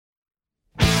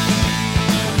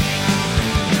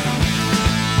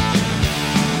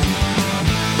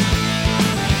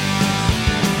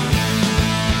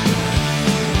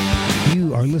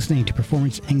listening to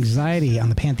Performance Anxiety on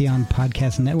the Pantheon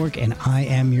Podcast Network, and I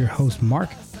am your host, Mark.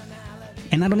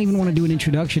 And I don't even want to do an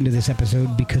introduction to this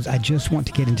episode because I just want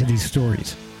to get into these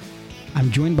stories. I'm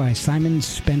joined by Simon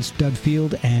Spence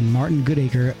Dudfield and Martin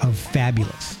Goodacre of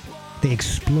Fabulous. They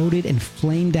exploded and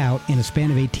flamed out in a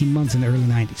span of 18 months in the early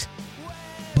 90s.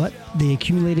 But they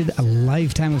accumulated a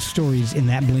lifetime of stories in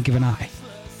that blink of an eye.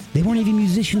 They weren't even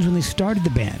musicians when they started the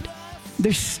band.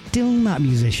 They're still not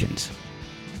musicians.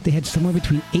 They had somewhere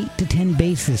between 8 to 10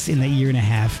 bassists in that year and a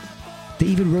half. They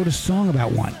even wrote a song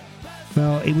about one.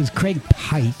 Well, it was Craig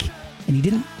Pike, and he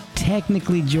didn't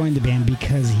technically join the band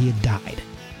because he had died.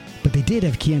 But they did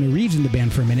have Keanu Reeves in the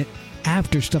band for a minute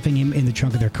after stuffing him in the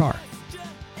trunk of their car.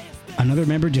 Another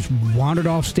member just wandered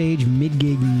off stage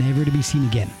mid-gig, never to be seen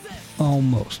again.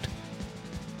 Almost.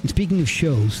 And speaking of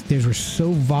shows, theirs were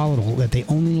so volatile that they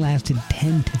only lasted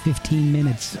 10 to 15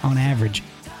 minutes on average,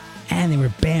 and they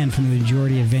were banned from the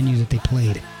majority of venues that they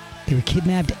played. They were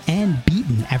kidnapped and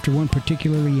beaten after one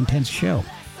particularly intense show.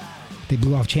 They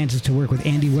blew off chances to work with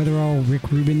Andy Weatherall,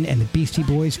 Rick Rubin, and the Beastie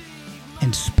Boys,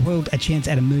 and spoiled a chance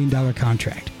at $1 million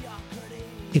contract.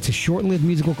 It's a short-lived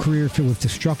musical career filled with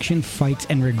destruction, fights,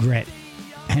 and regret,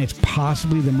 and it's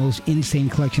possibly the most insane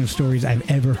collection of stories I've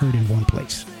ever heard in one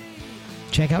place.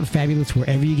 Check out Fabulous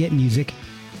wherever you get music.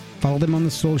 Follow them on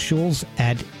the socials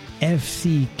at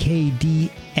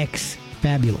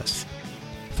FCKDXFabulous.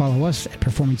 Follow us at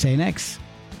Performance ANX.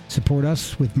 Support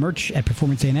us with merch at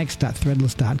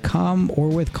performanceanx.threadless.com or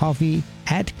with coffee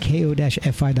at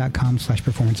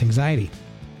ko-fi.com/performanceanxiety.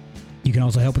 You can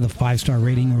also help with a 5-star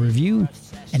rating or review.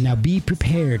 And now be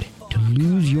prepared to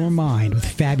lose your mind with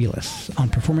Fabulous on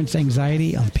Performance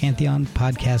Anxiety on the Pantheon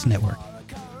Podcast Network.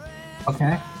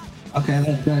 Okay,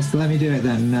 let me do it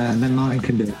then. Then Martin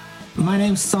can do it. My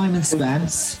name's Simon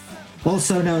Spence,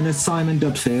 also known as Simon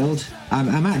Dudfield.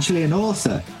 I'm actually an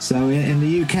author. So in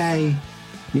the UK,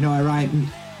 I write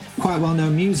quite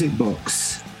well-known music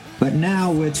books. But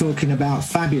now we're talking about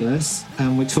Fabulous,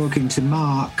 and we're talking to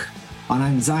Mark on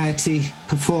anxiety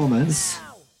performance.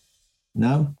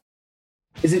 No?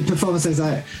 Is it performance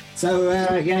anxiety? So,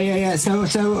 yeah. So,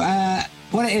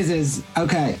 what it is,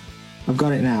 okay, I've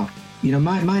got it now.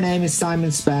 My name is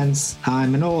Simon Spence.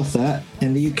 I'm an author.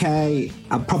 In the UK,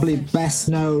 I'm probably best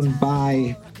known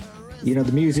by,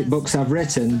 the music books I've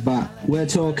written, but we're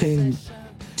talking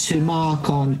to Mark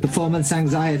on performance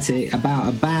anxiety about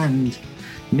a band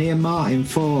me and Martin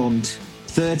formed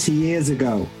 30 years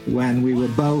ago when we were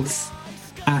both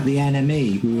at the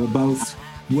NME. We were both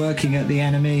working at the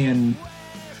NME, and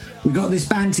we got this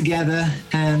band together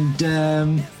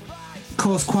and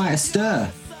caused quite a stir,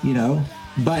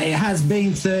 But it has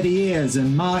been 30 years,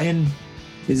 and Martin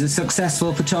is a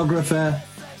successful photographer.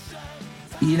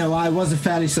 I was a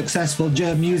fairly successful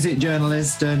music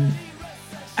journalist, and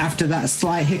after that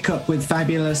slight hiccup with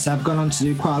Fabulous, I've gone on to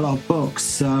do quite a lot of books.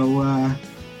 So, I'm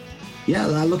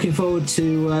looking forward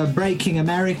to breaking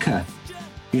America.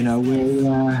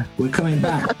 We're coming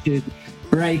back to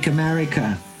break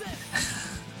America.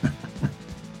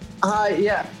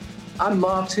 Hi, I'm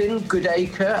Martin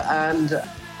Goodacre, and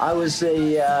I was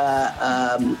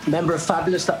a member of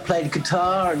Fabulous that played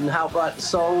guitar and helped write the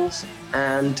songs,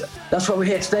 and that's why we're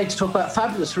here today to talk about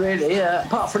Fabulous, really.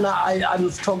 Apart from that, I'm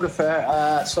a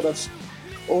photographer, sort of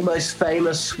almost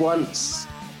famous once,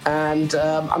 and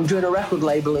I'm doing a record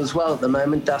label as well at the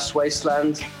moment, Das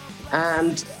Wasteland,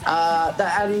 and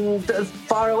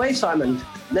far away, Simon.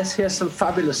 Let's hear some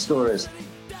Fabulous stories.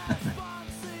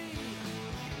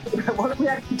 What are we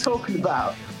actually talking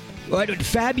about? What?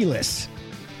 Fabulous.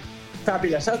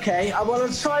 Fabulous. Okay. Well,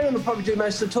 Simon will probably do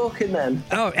most of the talking then.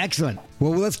 Oh, excellent.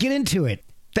 Well, let's get into it.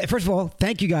 First of all,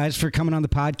 thank you guys for coming on the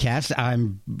podcast.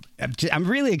 I'm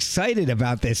really excited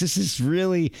about this. This is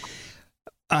really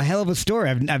a hell of a story.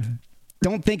 I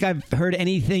don't think I've heard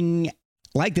anything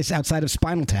like this outside of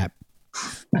Spinal Tap.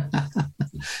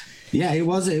 Yeah, it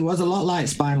was a lot like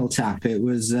Spinal Tap. It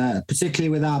was particularly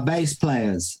with our bass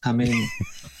players. I mean,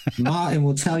 Martin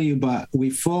will tell you, but we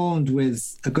formed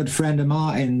with a good friend of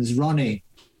Martin's, Ronnie,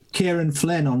 Kieran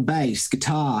Flynn on bass,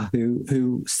 guitar,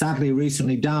 who sadly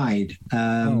recently died.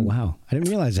 Oh wow, I didn't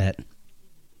realize that.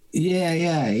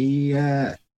 Yeah. He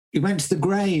went to the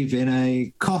grave in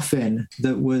a coffin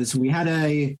that was. We had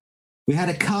a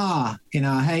car in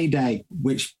our heyday,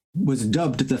 which was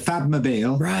dubbed the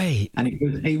Fabmobile, right? And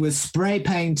it was spray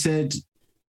painted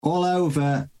all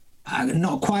over,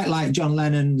 not quite like John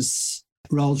Lennon's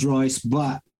Rolls Royce,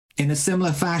 but in a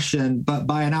similar fashion, but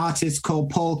by an artist called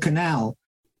Paul Cannell,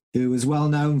 who was well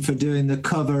known for doing the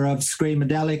cover of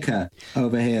Screamadelica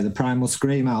over here, the Primal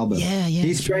Scream album. Yeah.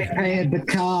 He spray painted the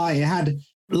car. It had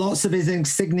lots of his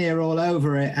insignia all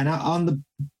over it, and on the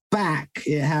back,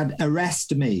 it had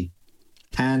 "Arrest Me."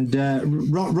 And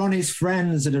Ronnie's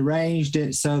friends had arranged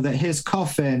it so that his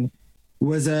coffin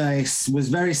was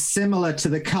very similar to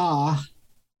the car,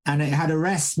 and it had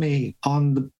 "Arrest Me"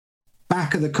 on the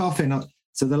back of the coffin.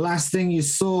 So the last thing you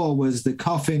saw was the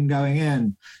coffin going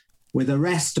in with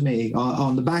 "Arrest Me"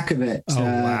 on the back of it. Oh,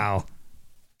 wow.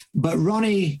 But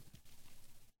Ronnie,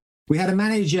 we had a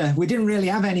manager. We didn't really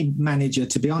have any manager,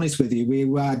 to be honest with you. We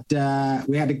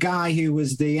had a guy who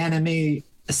was the NME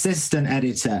assistant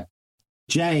editor,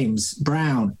 James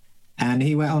Brown, and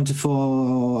he went on to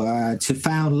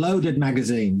found Loaded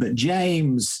magazine. But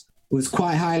James was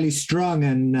quite highly strung,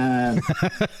 and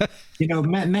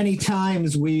many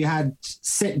times we had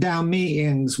sit-down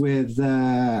meetings with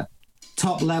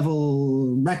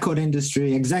top-level record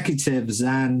industry executives,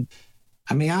 and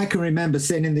I mean, I can remember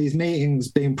sitting in these meetings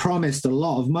being promised a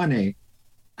lot of money,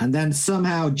 and then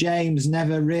somehow James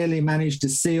never really managed to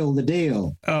seal the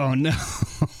deal. Oh, no.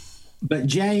 But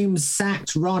James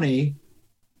sacked Ronnie.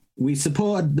 We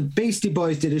supported the Beastie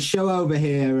Boys, did a show over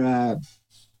here at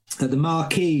the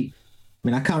Marquee. I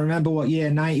mean, I can't remember what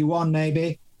year, 91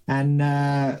 maybe.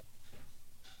 And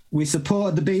we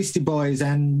supported the Beastie Boys,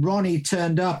 and Ronnie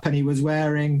turned up and he was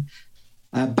wearing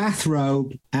a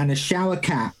bathrobe and a shower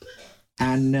cap.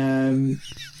 And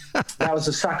that was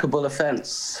a sackable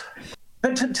offence.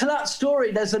 But to that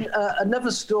story, there's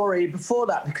another story before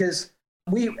that, because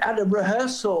we had a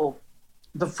rehearsal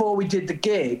before we did the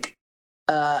gig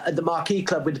at the Marquee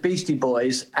Club with the Beastie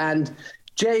Boys, and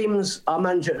James, our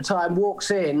manager at the time,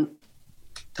 walks in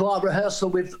to our rehearsal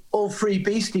with all three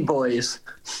Beastie Boys.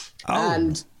 Oh.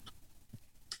 And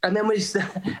then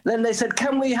then they said,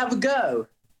 "Can we have a go?"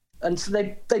 And so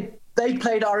they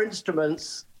played our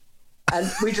instruments, and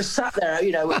we just sat there,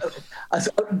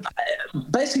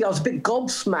 basically I was a bit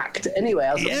gobsmacked anyway.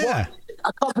 I was like, what?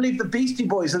 I can't believe the Beastie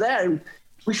Boys are there. And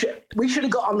we should have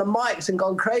got on the mics and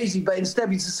gone crazy, but instead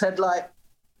we just said, like,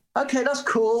 "Okay, that's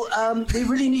cool. We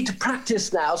really need to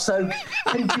practice now, so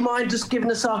do you mind just giving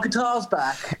us our guitars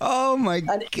back?" Oh, my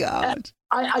God.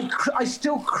 I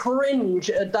still cringe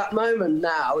at that moment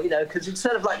now, because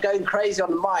instead of, like, going crazy on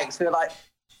the mics, we were like,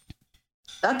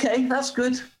 "Okay, that's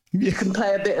good. You can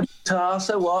play a bit of guitar,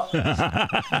 so what?"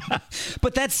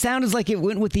 But that sounds like it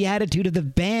went with the attitude of the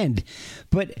band.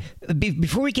 But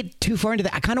before we get too far into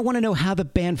that, I kind of want to know how the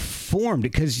band formed,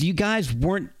 because you guys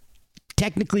weren't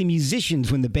technically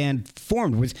musicians when the band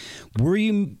formed. Were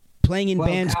you playing in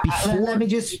bands before? Let me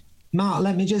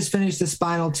just finish the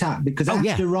Spinal Tap, because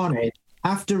after Ronnie,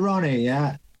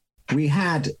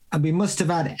 we must have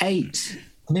had 8.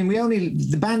 I mean,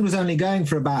 the band was only going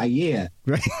for about a year,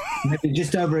 right? Maybe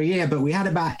just over a year, but we had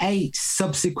about 8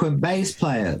 subsequent bass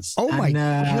players. Oh my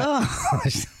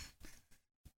gosh!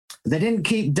 They didn't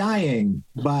keep dying,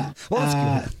 but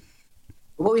that's good.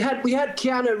 Well, we had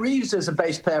Keanu Reeves as a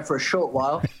bass player for a short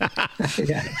while.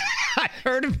 Yeah. I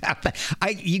heard about that.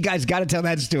 You guys got to tell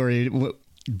that story, but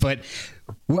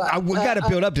we got to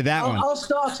build up to that one. I'll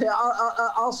start it.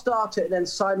 I'll start it, and then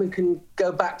Simon can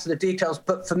go back to the details.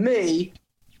 But for me,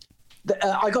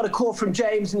 I got a call from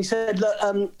James, and he said,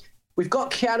 "Look, we've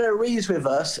got Keanu Reeves with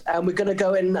us, and we're going to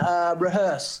go and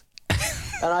rehearse."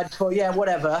 And I thought, yeah,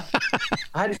 whatever.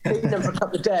 I hadn't seen them for a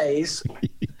couple of days.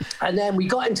 And then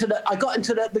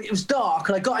it was dark,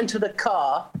 and I got into the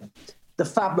car, the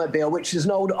Fabmobile, which is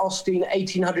an old Austin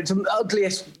 1800s, the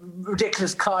ugliest,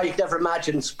 ridiculous car you could ever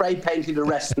imagine, spray painted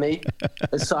 "Arrest Me,"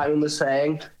 as Simon was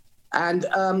saying. And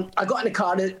I got in the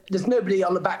car, and there's nobody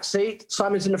on the back seat.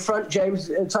 Simon's in the front,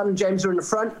 Simon and James are in the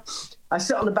front. I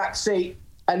sit on the back seat,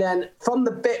 and then from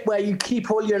the bit where you keep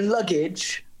all your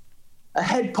luggage, a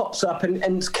head pops up and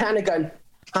it's kind of going,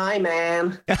 "Hi,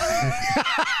 man."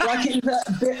 Like it was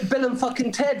Bill and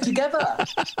fucking Ted together.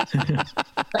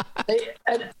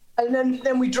 And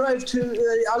then we drove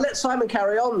to, I'll let Simon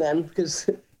carry on then, because,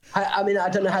 I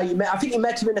don't know how you met. I think you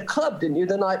met him in a club, didn't you,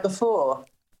 the night before?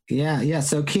 Yeah.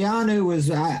 So Keanu was,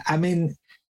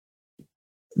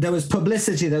 there was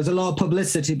publicity. There was a lot of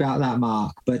publicity about that,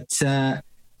 Mark. But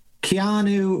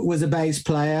Keanu was a bass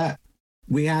player.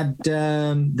 We had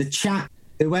the chap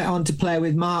who went on to play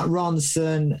with Mark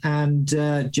Ronson and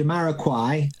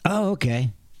Jamiroquai. Oh,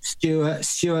 okay.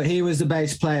 Stuart, he was the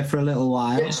bass player for a little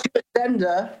while. Yeah, Stuart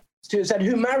Zender,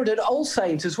 who married an All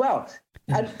Saint as well.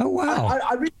 And oh, wow.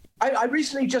 I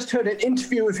recently just heard an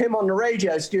interview with him on the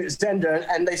radio, Stuart Zender,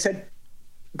 and they said,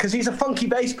 because he's a funky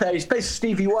bass player, he's based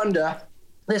Stevie Wonder,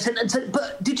 they said,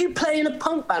 "But did you play in a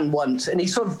punk band once?" And he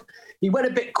went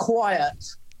a bit quiet.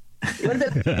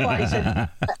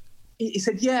 He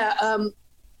said, "Yeah,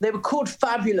 they were called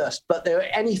Fabulous, but they were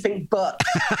anything but."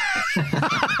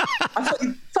 I thought,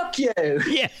 fuck you.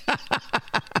 Yeah.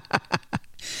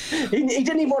 He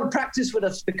didn't even want to practice with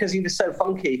us because he was so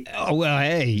funky. Oh, well,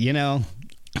 hey, you know,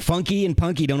 funky and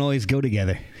punky don't always go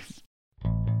together.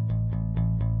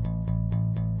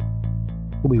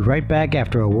 We'll be right back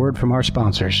after a word from our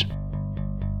sponsors.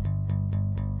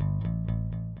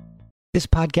 This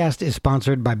podcast is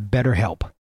sponsored by BetterHelp.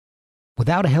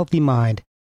 Without a healthy mind,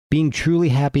 being truly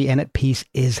happy and at peace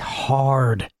is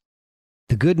hard.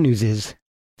 The good news is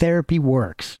therapy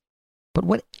works. But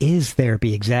what is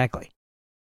therapy exactly?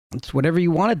 It's whatever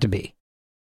you want it to be.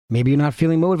 Maybe you're not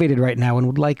feeling motivated right now and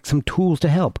would like some tools to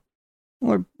help.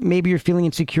 Or maybe you're feeling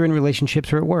insecure in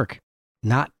relationships or at work,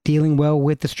 not dealing well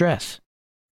with the stress.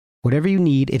 Whatever you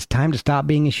need, it's time to stop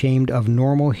being ashamed of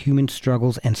normal human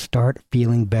struggles and start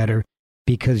feeling better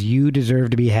because you deserve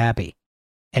to be happy.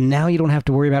 And now you don't have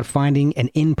to worry about finding an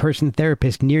in-person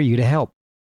therapist near you to help.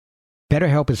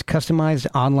 BetterHelp is customized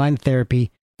online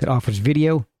therapy that offers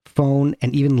video, phone,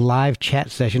 and even live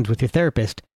chat sessions with your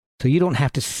therapist, so you don't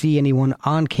have to see anyone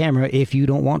on camera if you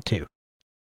don't want to.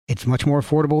 It's much more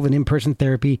affordable than in-person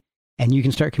therapy, and you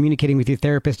can start communicating with your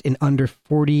therapist in under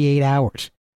 48 hours.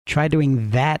 Try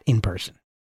doing that in person.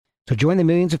 So join the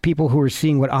millions of people who are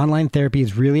seeing what online therapy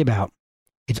is really about.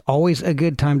 It's always a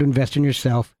good time to invest in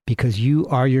yourself because you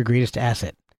are your greatest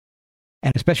asset.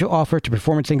 And a special offer to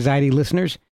Performance Anxiety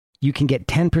listeners, you can get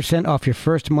 10% off your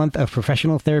first month of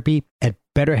professional therapy at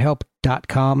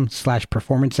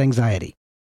betterhelp.com/performanceanxiety.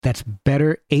 That's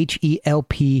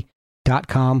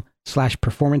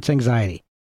betterhelp.com/performanceanxiety.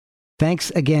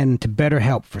 Thanks again to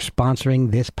BetterHelp for sponsoring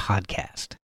this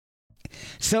podcast.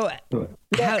 So,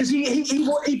 yeah, because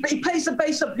he plays the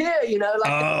bass up here, you know,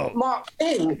 like Mark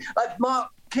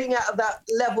King out of that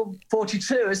level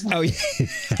 42, isn't he? Oh,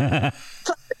 yeah.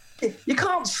 You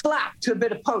can't slap to a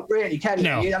bit of punk, really, can you?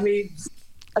 No. I mean,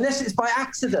 unless it's by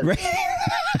accident. Right.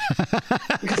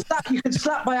 You can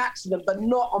slap by accident, but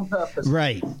not on purpose.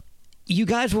 Right. You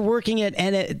guys were working at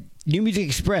New Music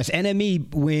Express,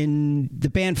 NME, when the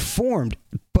band formed,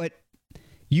 but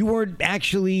you weren't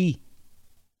actually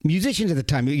musicians at the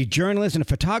time. You're a journalist and a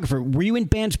photographer. Were you in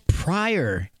bands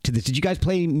prior to this? Did you guys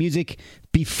play music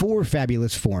before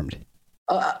Fabulous formed?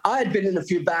 I had been in a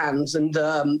few bands, and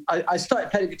I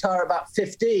started playing guitar about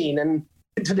 15, and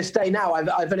to this day now, I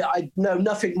know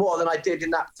nothing more than I did in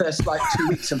that first 2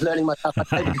 weeks of learning myself how to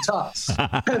play the guitar.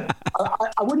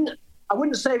 I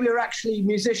wouldn't say we were actually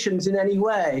musicians in any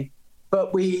way,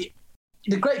 but the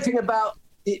great thing about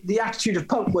the attitude of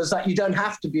punk was that you don't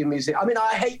have to be a musician. I mean,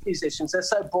 I hate musicians; they're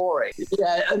so boring.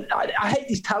 Yeah, and I hate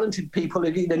these talented people who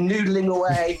noodling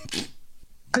away.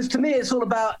 Because to me, it's all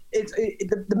about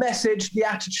the message, the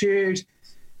attitude,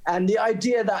 and the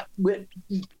idea that you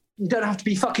don't have to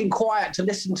be fucking quiet to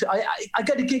listen to. I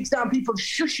go to gigs now and people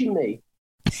shushing me.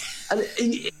 And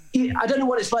I don't know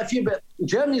what it's like for you, but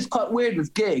Germany is quite weird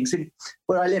with gigs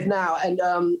where I live now. And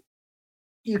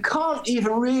you can't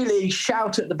even really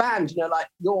shout at the band, like,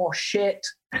 you're shit,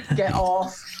 get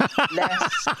off, less,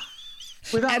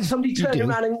 without somebody turning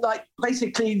around and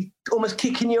basically almost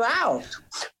kicking you out.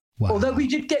 Wow. Although we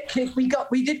did get kicked, we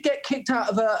did get kicked out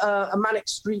of a Manic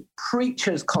Street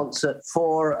Preachers concert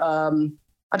for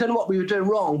I don't know what we were doing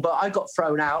wrong, but I got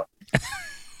thrown out,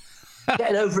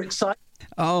 getting overexcited.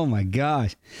 Oh my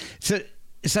gosh! So,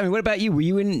 Simon, what about you? Were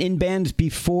you in bands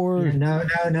before?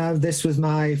 No. This was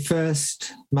my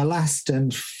last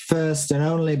and first and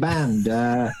only band.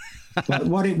 But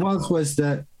what it was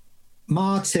that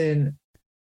Martin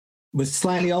was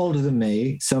slightly older than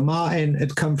me. So Martin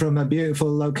had come from a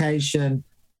beautiful location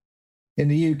in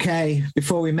the UK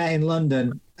before we met in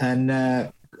London, and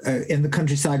in the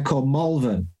countryside called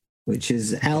Malvern, which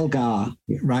is Elgar,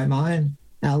 right, Martin?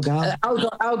 Elgar?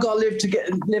 Elgar lived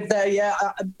there, yeah.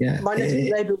 My next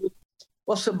neighbour was,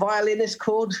 what's the violinist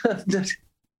called?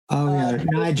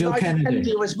 Nigel Kennedy.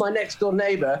 Kennedy was my next door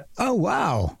neighbour. Oh,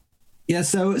 wow. Yeah,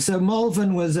 so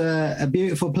Malvern was a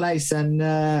beautiful place, and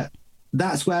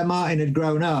that's where Martin had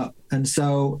grown up. And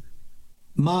so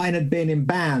Martin had been in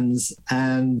bands,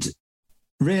 and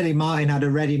really Martin had a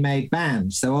ready-made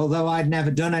band. So although I'd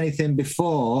never done anything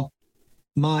before,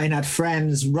 Martin had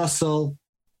friends, Russell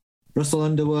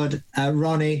Underwood,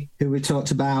 Ronnie, who we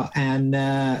talked about,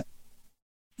 and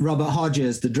Robert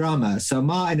Hodges, the drummer. So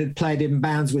Martin had played in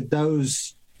bands with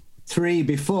those three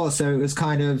before. So it was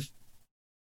kind of,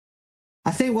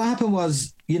 I think what happened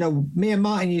was, me and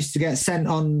Martin used to get sent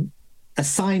on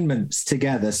assignments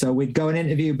together. So we'd go and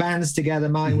interview bands together.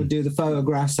 Martin would do the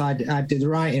photographs, I'd do the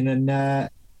writing. And I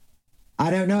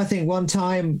don't know, I think one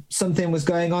time something was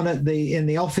going on in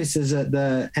the offices at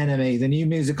the NME, the New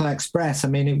Musical Express. I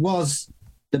mean, it was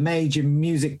the major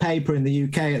music paper in the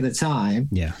UK at the time.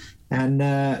 Yeah. And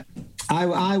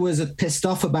I was pissed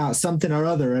off about something or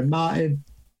other, and Martin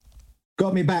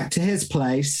got me back to his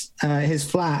place, his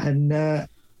flat, and I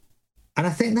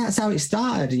think that's how it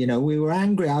started. You know, we were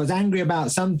angry. I was angry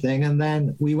about something, and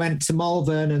then we went to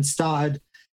Malvern and started.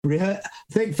 I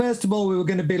think first of all we were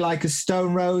going to be like a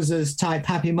Stone Roses type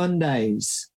Happy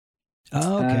Mondays,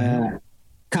 kind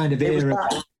of era.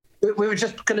 We were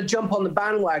just going to jump on the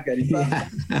bandwagon, but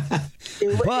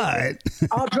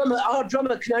our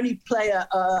drummer can only play a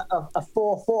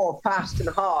 4/4 fast and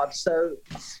hard, so.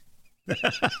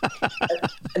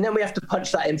 And then we have to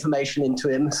punch that information into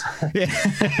him.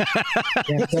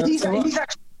 He's actually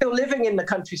still living in the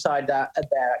countryside there,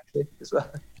 actually, as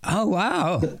well. Oh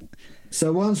wow!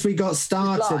 So once we got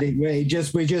started, we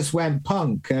just went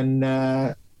punk, and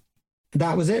that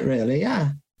was it, really.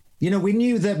 Yeah, you know, we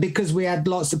knew that because we had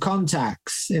lots of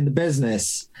contacts in the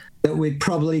business that we'd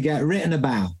probably get written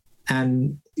about,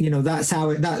 and you know, that's how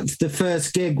the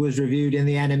first gig was reviewed in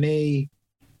the NME.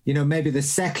 You know, maybe the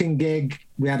second gig,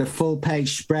 we had a full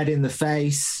page spread in the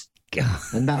face.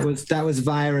 And that was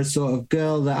via a sort of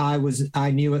girl that I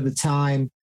knew at the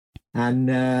time. And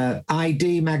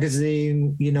ID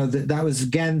magazine, you know, that was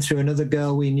again through another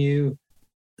girl we knew.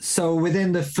 So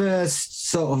within the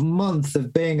first sort of month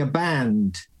of being a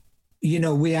band, you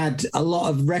know, we had a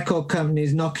lot of record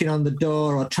companies knocking on the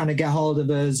door or trying to get hold of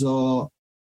us, or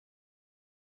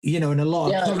you know, and a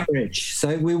lot of coverage.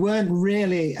 So we weren't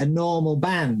really a normal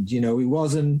band, you know, we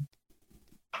would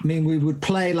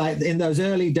play like in those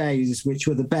early days, which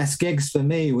were the best gigs for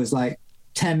me, was like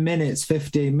 10 minutes,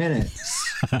 15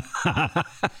 minutes.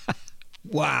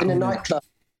 Wow. In a nightclub.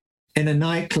 In a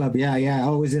nightclub, yeah.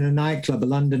 Always in a nightclub, a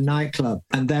London nightclub.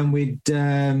 And then we'd,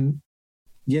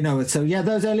 you know, so yeah,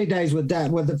 those early days were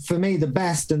for me the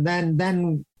best. And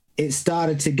then it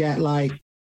started to get like,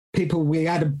 we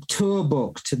had a tour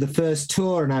booked to the first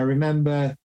tour, and I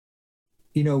remember,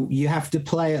 you know, you have to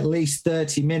play at least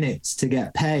 30 minutes to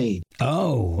get paid.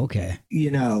 Oh, okay.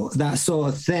 You know, that sort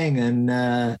of thing.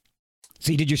 And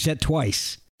so you did your set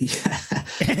twice. Yeah.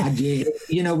 And,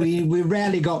 you know, we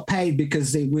rarely got paid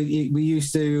because we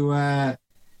used to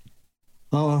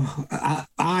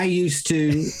I used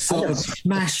to sort of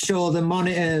smash all the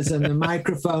monitors and the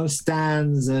microphone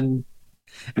stands and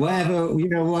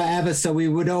whatever. So we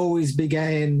would always be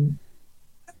getting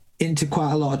into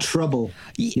quite a lot of trouble,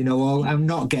 you know, I'm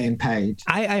not getting paid.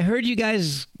 I heard you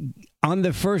guys on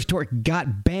the first tour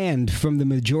got banned from the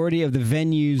majority of the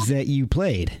venues that you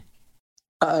played.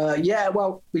 Yeah,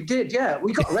 well, we did, yeah.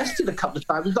 We got arrested a couple of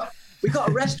times. We got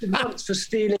arrested once for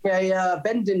stealing a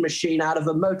vending machine out of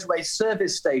a motorway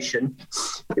service station.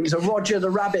 It was a Roger the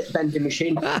Rabbit vending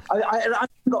machine. I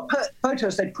got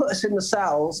photos. They put us in the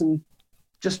cells and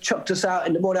just chucked us out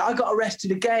in the morning. I got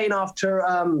arrested again after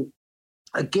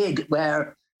a gig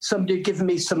where somebody had given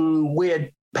me some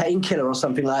weird painkiller or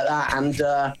something like that, and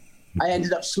I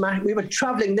ended up smashing. We were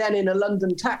travelling then in a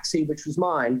London taxi, which was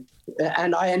mine,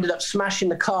 and I ended up smashing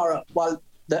the car up while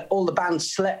all the band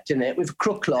slept in it with a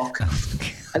crook lock.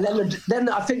 And then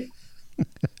I think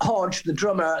Hodge, the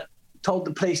drummer, told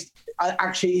the police,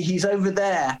 actually, he's over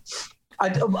there. I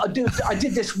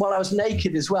did this while I was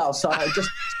naked as well, so I just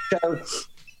show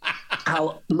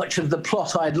how much of the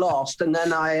plot I'd lost. And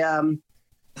then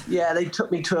they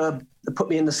took me put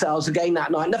me in the cells again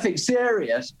that night. Nothing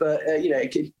serious, but you know,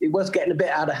 it was getting a bit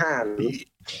out of hand.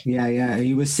 Yeah.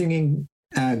 He was singing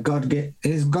God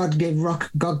gave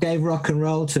rock and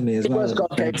roll to me as well. It was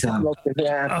God gave rock and roll to me.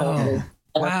 Yeah. Oh,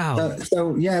 wow.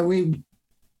 So yeah,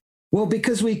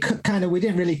 because we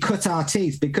didn't really cut our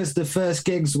teeth, because the first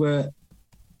gigs were,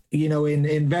 you know,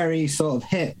 in very sort of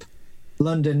hip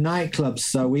London nightclubs.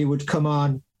 So we would come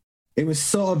on. It was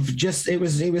sort of it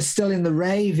was still in the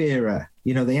rave era,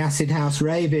 you know, the acid house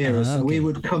rave era. Okay. So we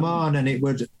would come on, and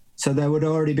there would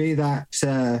already be that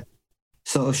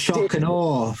sort of shock and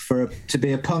awe to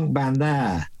be a punk band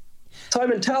there.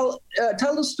 Simon, tell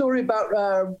the story about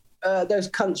those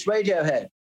cunts, Radiohead.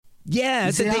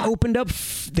 Yeah,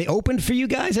 they opened for you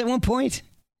guys at one point.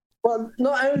 Well,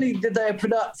 not only did they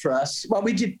open up for us, well,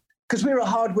 we did, because we were a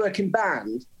hard-working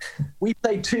band. We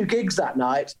played 2 gigs that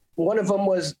night. One of them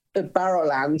was at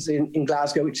Barrowlands in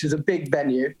Glasgow, which is a big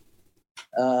venue,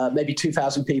 maybe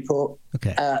 2,000 people,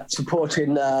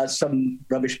 supporting some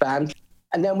rubbish band.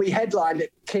 And then we headlined at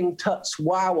King Tut's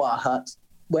Wawa Hut,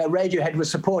 where Radiohead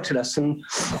was supporting us. And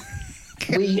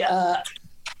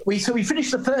we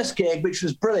finished the first gig, which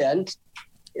was brilliant.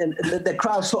 And the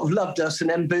crowd sort of loved us and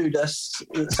then booed us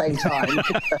at the same time.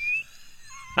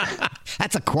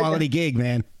 That's a quality gig,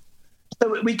 man.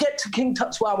 So we get to King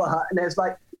Tut's Wawa Hut, and there's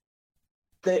like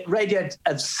the radio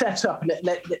have set up, and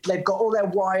they've got all their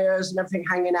wires and everything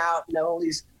hanging out, you know, all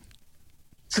these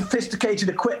sophisticated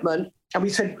equipment. And we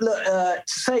said, look, to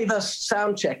save us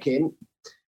sound checking,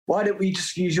 why don't we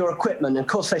just use your equipment? And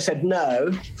of course they said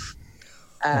no.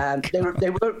 And they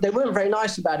weren't very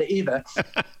nice about it either.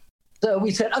 So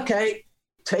we said, okay,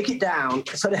 take it down.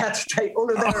 So they had to take all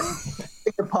of their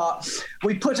thing apart.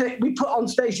 We put on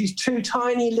stage these 2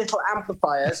 tiny little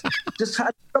amplifiers, just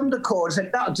had drummed a chord,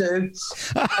 said that'll do.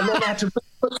 And then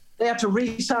they had to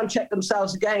re-sound check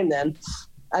themselves again then.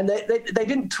 And they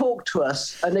didn't talk to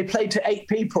us, and they played to 8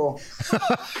 people.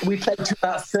 We played to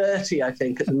about 30, I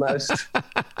think, at the most.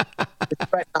 It's a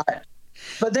great night.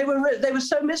 But they were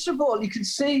so miserable. You could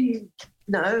see,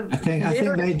 I think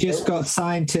they just got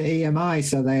signed to EMI,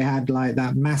 so they had like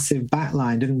that massive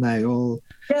backline, didn't they? The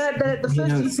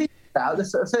first EP out,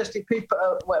 the first EP,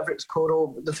 whatever it's called,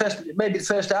 or the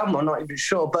first album. I'm not even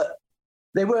sure, but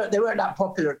they weren't that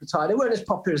popular at the time. They weren't as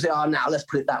popular as they are now. Let's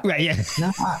put it that way. Right? Yeah.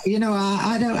 No,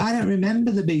 I don't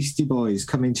remember the Beastie Boys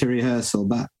coming to rehearsal,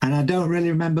 and I don't really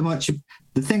remember much.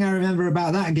 The thing I remember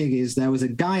about that gig is there was a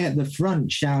guy at the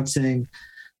front shouting,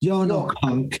 "You're not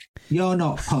punk. You're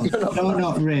not punk. You're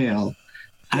not real."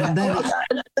 And then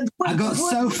I got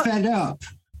so fed up,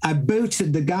 I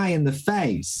booted the guy in the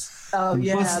face. Oh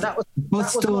yeah,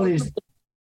 Bust all his.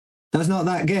 That's not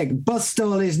that gig. Bust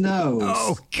all his nose.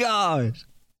 Oh God!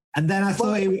 And then I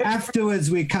thought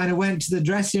afterwards we kind of went to the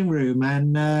dressing room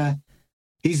and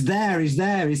he's there,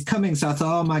 he's coming. So I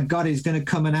thought, oh my God, he's going to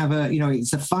come and have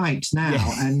it's a fight now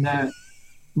and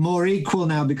more equal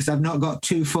now because I've not got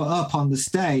 2 foot up on the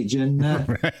stage. And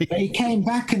he came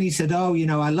back and he said, oh,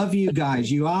 I love you guys.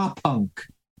 You are punk.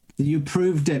 You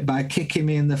proved it by kicking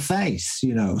me in the face,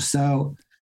 so.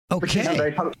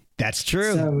 Okay. That's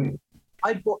true. So,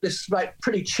 I bought this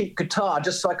pretty cheap guitar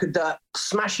just so I could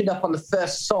smash it up on the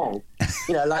first song.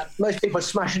 Like most people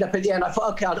smash it up at the end. I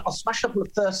thought, okay, I'll smash it up on the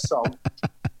first song.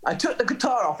 I took the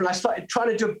guitar off and I started trying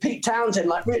to do a Pete Townsend,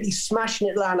 like really smashing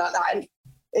it around like that. And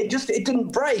it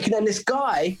didn't break. And then this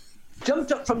guy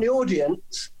jumped up from the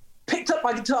audience, picked up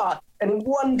my guitar, and in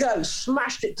one go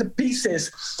smashed it to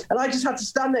pieces. And I just had to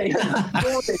stand there.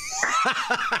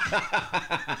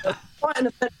 Quite an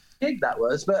offensive gig that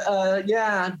was. But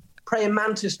Praying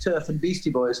Mantis tour for the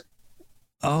Beastie Boys.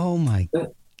 Oh my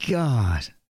God.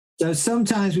 So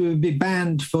sometimes we would be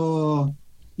banned for,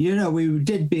 we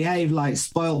did behave like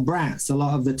spoiled brats a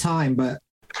lot of the time, but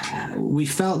we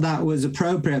felt that was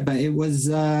appropriate. But it was,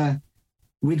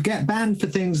 we'd get banned for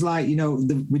things like,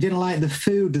 we didn't like the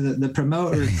food that the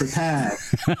promoter had prepared.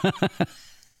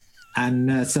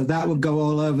 And so that would go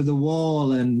all over the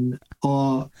wall.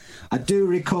 Or I do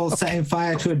recall setting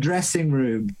fire to a dressing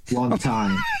room one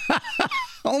time.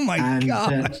 Oh my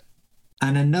God.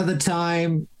 And another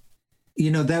time,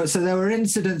 there were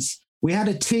incidents. We had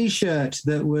a T-shirt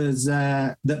that was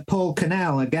that Paul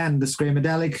Cannell, again, the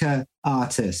Screamadelica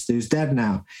artist who's dead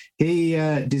now, he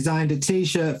designed a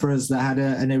T-shirt for us that had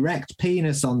an erect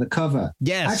penis on the cover.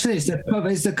 Yes. Actually,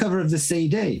 it's the cover of the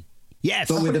CD. Yes.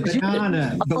 But with a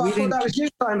banana. I thought that was you,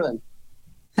 Simon.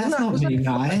 That's not me,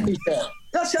 Ryan.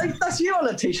 That's you on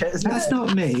a T-shirt, isn't it? That's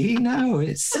not me. No,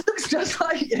 It looks just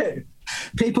like you.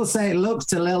 People say it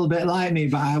looks a little bit like me,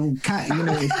 but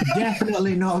it's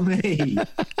definitely not me.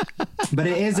 But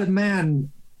it is a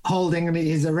man holding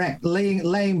his erect,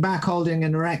 laying back, holding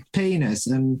an erect penis,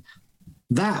 and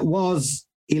that was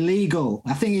illegal.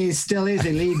 I think it still is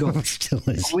illegal. It still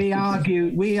is. We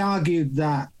argued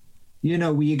that,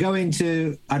 you go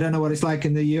into, I don't know what it's like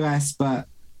in the US, but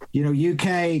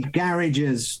UK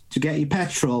garages to get your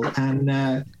petrol,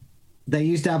 and they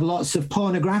used to have lots of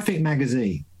pornographic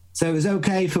magazines. So it was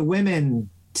okay for women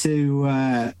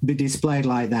to be displayed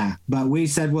like that. But we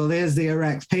said, well, there's the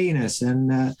erect penis.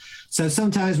 And so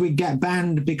sometimes we'd get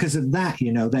banned because of that,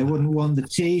 they wouldn't want the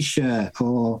T-shirt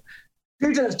or...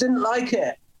 Students didn't like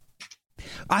it.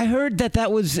 I heard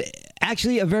that was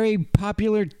actually a very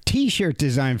popular T-shirt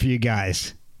design for you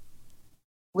guys.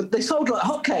 They sold like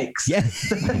hotcakes.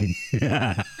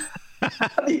 Yeah.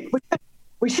 I mean,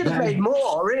 we should have made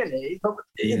more, really, but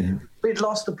we'd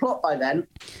lost the plot by then.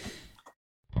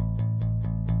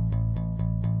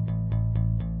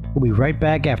 We'll be right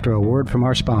back after a word from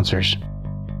our sponsors.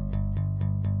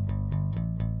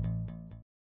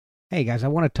 Hey guys, I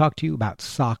want to talk to you about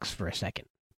socks for a second.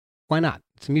 Why not?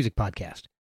 It's a music podcast.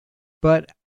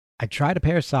 But I tried a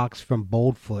pair of socks from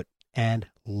Boldfoot and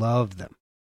loved them.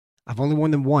 I've only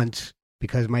worn them once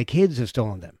because my kids have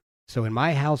stolen them. So in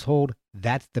my household,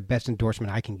 that's the best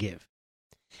endorsement I can give.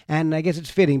 And I guess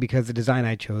it's fitting because the design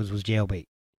I chose was Jailbird.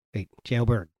 The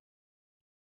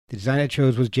design I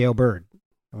chose was Jailbird.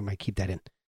 I might keep that in.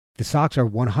 The socks are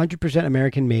 100%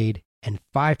 American made, and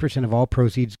 5% of all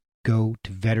proceeds go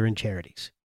to veteran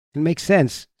charities. It makes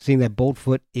sense, seeing that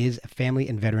Boldfoot is a family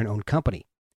and veteran-owned company.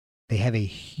 They have a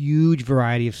huge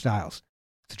variety of styles.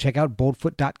 So check out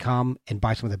boldfoot.com and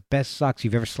buy some of the best socks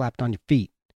you've ever slapped on your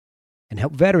feet. And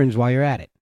help veterans while you're at it.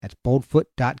 That's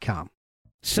boldfoot.com.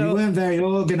 So we weren't very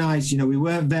organized, we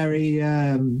weren't very,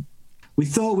 we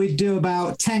thought we'd do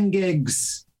about 10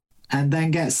 gigs and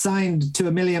then get signed to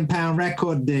a £1 million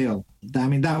record deal. I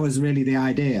mean, that was really the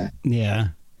idea. Yeah.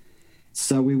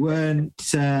 So we weren't,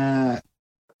 so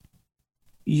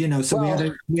we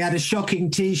had a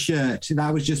shocking T-shirt.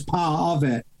 That was just part of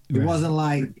it. It wasn't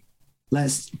like,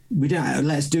 let's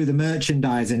do the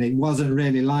merchandising. It wasn't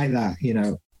really like that,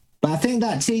 But I think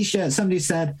that T-shirt, somebody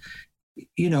said,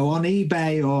 on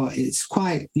eBay, or it's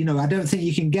quite, I don't think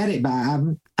you can get it back.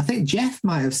 I think Jeff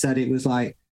might have said it was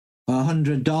like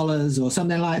 $100 or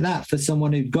something like that for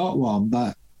someone who'd got one.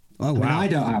 But I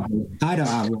don't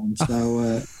have one.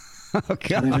 So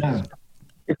okay. I don't know.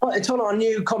 It's on our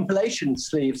new compilation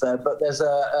sleeve, though, but there's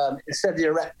instead of the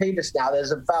erect penis now,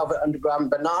 there's a Velvet Underground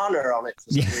banana on it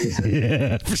for some reason.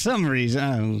 Yeah, for some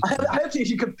reason. I hope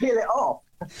you could peel it off.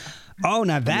 Oh,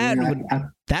 now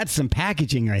that's some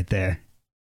packaging right there.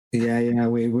 Yeah.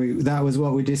 We that was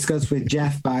what we discussed with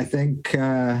Jeff, but I think,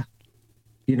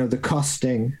 the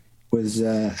costing was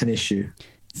an issue.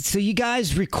 So you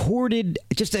guys recorded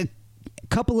just a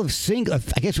couple of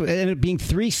singles, I guess it ended up being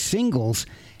 3 singles.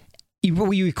 You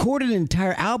recorded an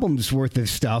entire album's worth of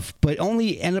stuff, but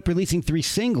only ended up releasing 3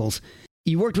 singles.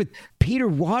 You worked with Peter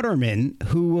Waterman,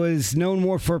 who was known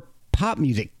more for pop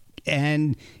music,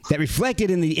 and that reflected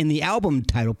in the album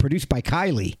title, produced by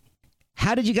Kylie.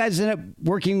 How did you guys end up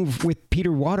working with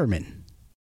Peter Waterman?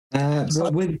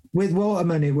 With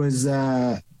Waterman, it was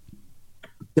the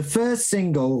first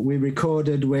single we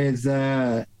recorded with.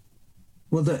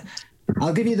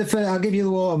 I'll give you the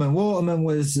Waterman. Waterman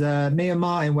was me and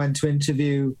Martin went to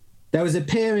interview. There was a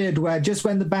period where just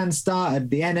when the band started,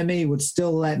 the NME would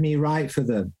still let me write for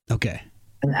them. Okay.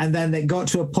 And then they got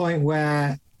to a point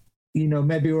where,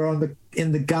 maybe we're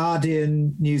in the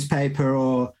Guardian newspaper,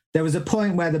 or there was a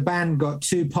point where the band got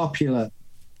too popular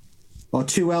or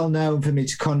too well known for me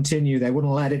to continue. They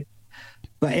wouldn't let it.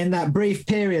 But in that brief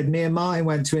period, me and Martin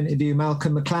went to interview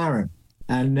Malcolm McLaren,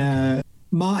 and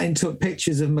Martin took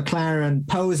pictures of McLaren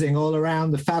posing all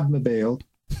around the Fabmobile.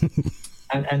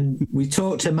 and we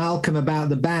talked to Malcolm about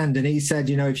the band, and he said,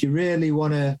 if you really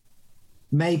want to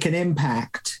make an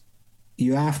impact,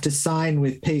 you have to sign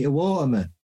with Peter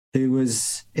Waterman, who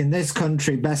was in this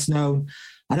country best known.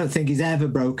 I don't think he's ever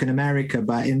broken America,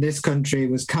 but in this country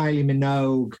it was Kylie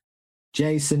Minogue,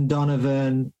 Jason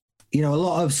Donovan, a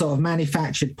lot of sort of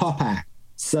manufactured pop acts.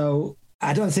 So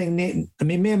I don't think,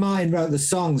 me and Martin wrote the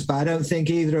songs, but I don't think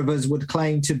either of us would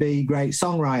claim to be great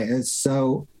songwriters.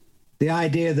 So the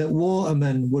idea that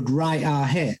Waterman would write our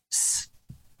hits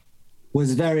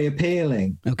was very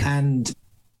appealing. Okay. And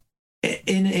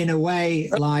in a way,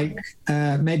 like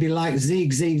maybe like Zieg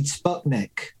Zieg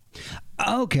Sputnik.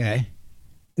 Okay.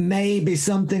 Maybe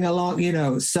something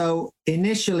along, So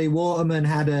initially, Waterman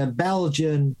had a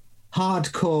Belgian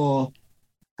hardcore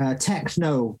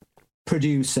techno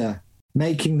producer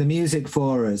making the music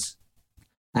for us,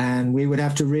 and we would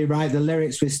have to rewrite the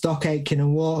lyrics with Stock Aitken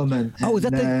and Waterman. Oh, is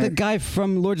that the guy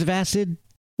from Lords of Acid?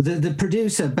 The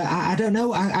producer, but I don't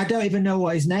know. I don't even know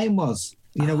what his name was.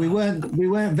 We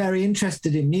weren't very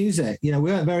interested in music. We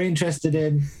weren't very interested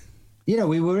in.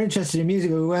 We were interested in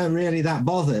music, but we weren't really that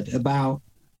bothered about.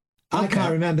 Okay. I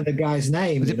can't remember the guy's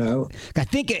name. I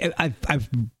think I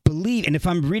believe, and if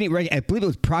I'm reading it right, I believe it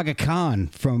was Praga Khan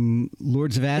from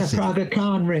Lords of Acid. Yeah, Praga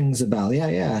Khan rings a bell.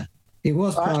 Yeah. It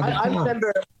was Praga Khan.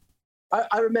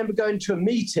 I remember going to a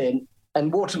meeting,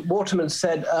 and Waterman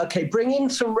said, "Okay, bring in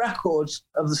some records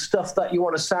of the stuff that you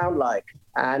want to sound like."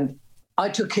 And I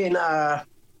took in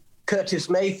Curtis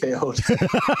Mayfield. And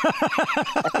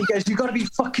he goes, "You've got to be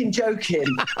fucking joking.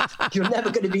 You're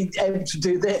never going to be able to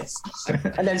do this."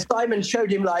 And then Simon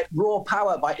showed him like Raw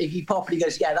Power by Iggy Pop, and he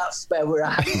goes, "Yeah, that's where we're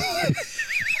at."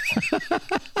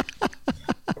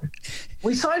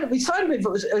 We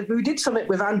did something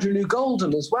with Andrew Lou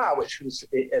Golden as well, which was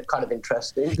kind of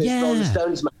interesting. The Rolling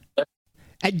Stones.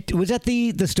 Was that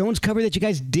the Stones cover that you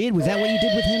guys did? Was that what you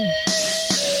did with him?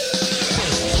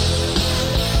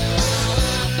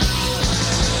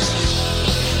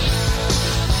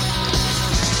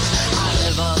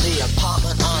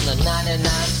 On the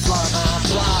 99th floor of my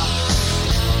block,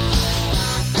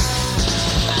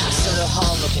 I sit at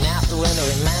home looking out the window,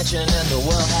 imagining the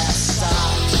world has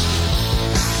stopped.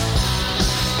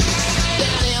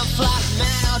 Down in flat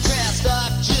man, all dressed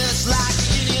up just like a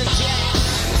Union Jack.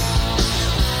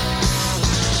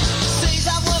 Says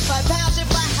I work 5 pounds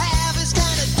if I have his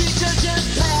kind of detergent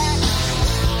pack.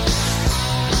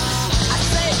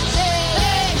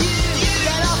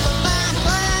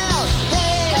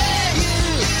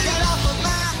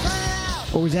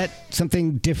 or was that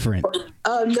something different?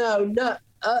 Oh no.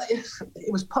 It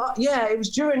was part. Yeah, it was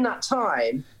during that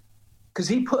time because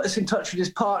he put us in touch with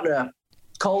his partner,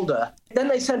 Calder. Then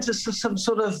they sent us to some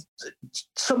sort of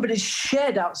somebody's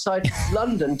shed outside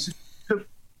London to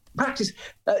practice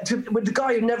with the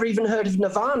guy who never even heard of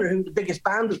Nirvana, who was the biggest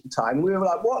band at the time. We were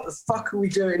like, "What the fuck are we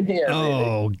doing here?"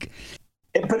 Oh.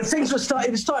 Really? But things were starting.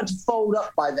 It was starting to fold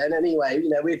up by then. Anyway,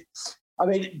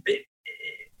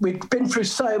 we'd been through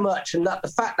so much, and that the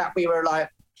fact that we were like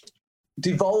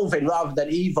devolving rather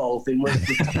than evolving was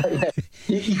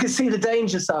you could see the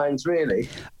danger signs, really.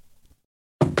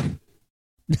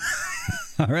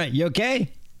 All right, you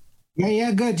okay?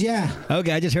 Yeah, good, yeah.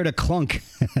 Okay, I just heard a clunk.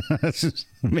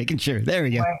 Making sure. There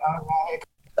we go.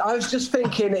 I was just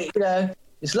thinking,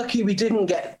 it's lucky we didn't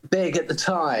get big at the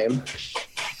time.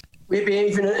 We'd be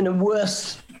even in a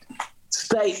worse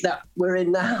state that we're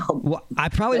in now. Well, I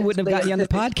probably wouldn't have got you on the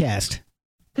podcast.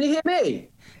 Can you hear me?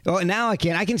 Oh, now I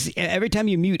can. I can see every time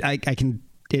you mute. I can.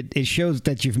 It shows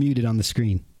that you've muted on the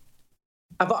screen.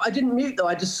 I didn't mute though.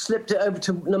 I just slipped it over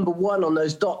to number 1 on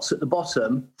those dots at the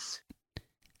bottom.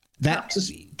 That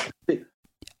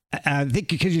I think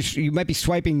because you might be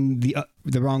swiping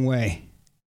the wrong way.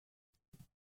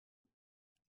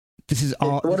 This is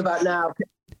all. What about now?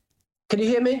 Can you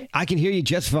hear me? I can hear you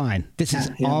just fine. This is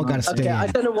all got to stay. Okay, in. I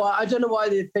don't know why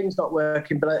the thing's not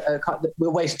working, but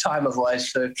we'll waste time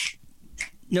otherwise. So.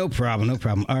 No problem.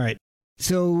 All right.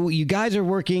 So you guys are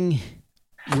working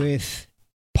with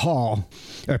Paul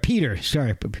or Peter.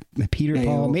 Sorry, Peter, yeah,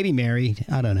 Paul, maybe Mary.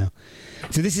 I don't know.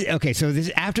 So this is okay. So this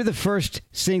is after the first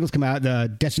singles come out,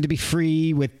 the Destined to Be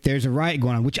Free with "There's a Riot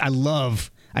Going On," which I love.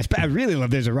 I really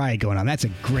love "There's a Riot Going On." That's a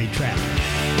great track.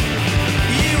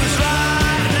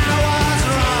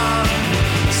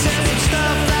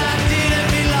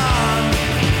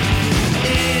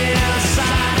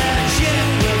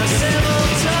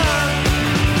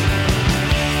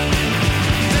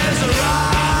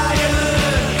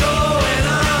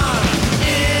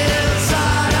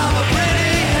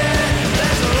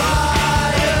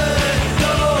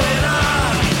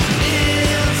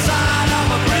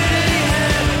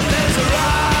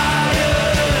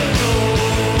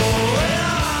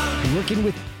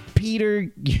 With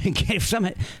Peter,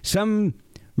 some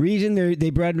reason they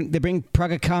bring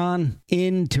Praga Khan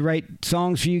in to write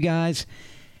songs for you guys.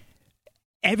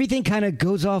 Everything kind of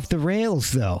goes off the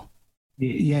rails, though.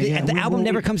 Yeah. The album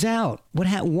never comes out. What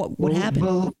happened?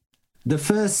 Well, the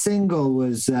first single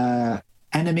was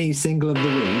Enemy Single of the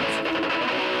Week.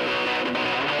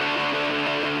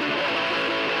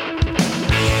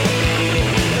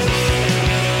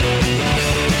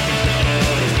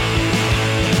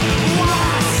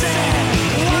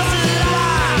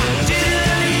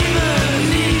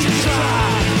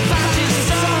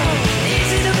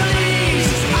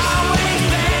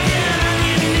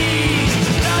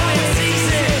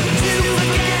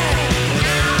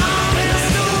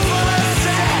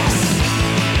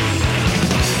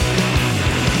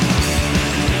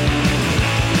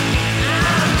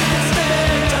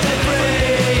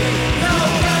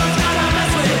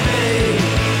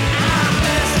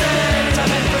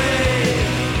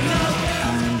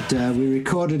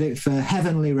 Recorded it for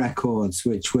Heavenly Records,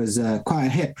 which was quite a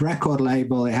hip record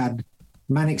label. It had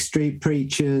Manic Street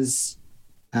Preachers,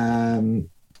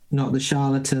 Not the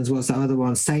Charlatans, what's that other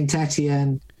one? Saint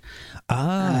Etienne,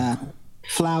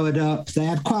 Flowered Up. They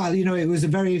had quite, it was a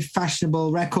very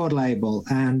fashionable record label,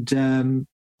 and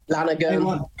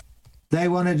Lanigan. They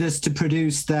wanted us to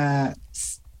produce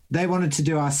they wanted to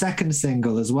do our second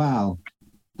single as well,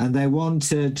 and they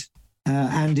wanted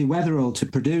Andy Weatherall to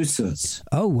produce us.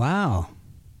 Oh wow!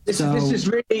 This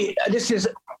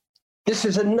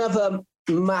is another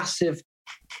massive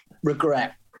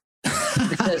regret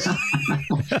because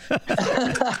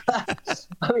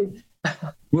I mean,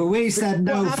 well, we said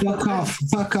no, fuck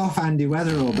off, Andy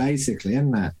Weatherall, basically,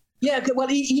 isn't it? Yeah, well,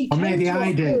 he or maybe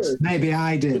I did. Maybe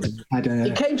I did. I don't know.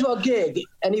 He came to our gig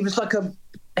and he was like a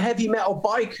heavy metal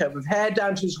biker with hair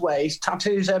down to his waist,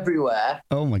 tattoos everywhere.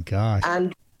 Oh my gosh!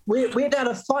 And we had had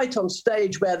a fight on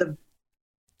stage where the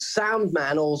sound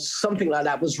man or something like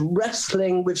that was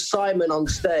wrestling with Simon on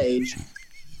stage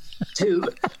to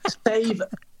save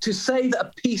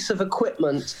a piece of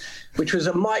equipment, which was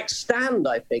a mic stand,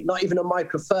 I think, not even a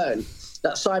microphone,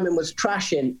 that Simon was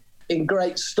trashing in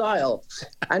great style.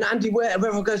 And Andy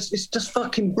Weatherall goes, "It's just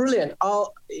fucking brilliant.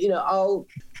 I'll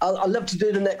love to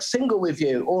do the next single with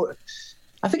you." Or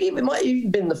I think it might have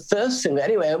even been the first single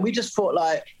anyway. And we just thought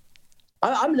I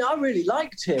really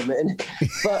liked him,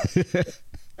 but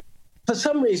for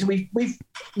some reason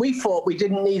we thought we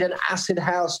didn't need an acid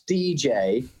house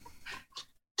DJ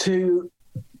to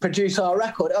produce our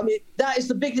record. I mean, that is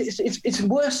the biggest. It's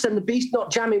worse than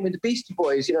not jamming with the Beastie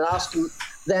Boys. Asking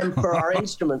them for our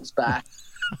instruments back.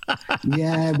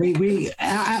 Yeah, we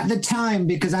at the time,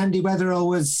 because Andy Weatherall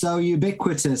was so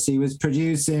ubiquitous, he was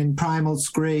producing Primal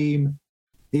Scream.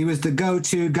 He was the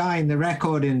go-to guy in the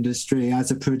record industry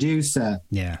as a producer.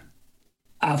 Yeah.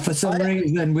 For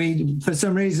some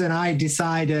reason, I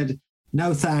decided,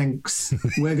 no thanks.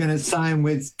 We're going to sign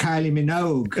with Kylie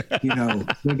Minogue.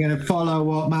 We're going to follow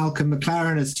what Malcolm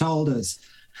McLaren has told us.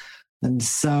 And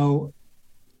so,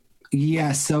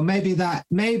 so maybe that's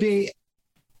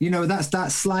that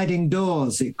sliding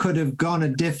doors. It could have gone a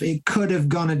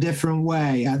different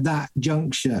way at that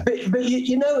juncture. But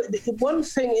the one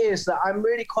thing is that I'm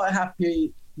really quite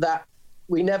happy that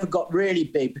we never got really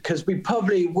big, because we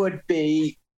probably would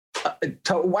be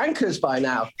total wankers by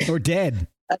now. Or dead.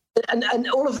 And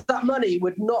all of that money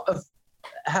would not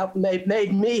have made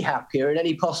me happier in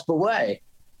any possible way.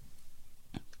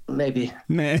 Maybe.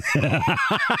 Man.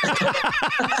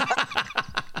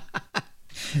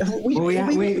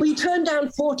 We turned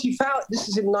down 40,000. This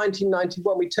is in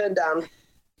 1991. We turned down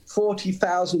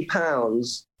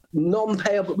 £40,000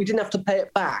 non-payable. We didn't have to pay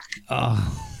it back.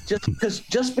 Oh.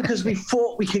 Just because we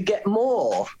thought we could get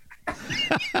more.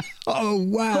 Oh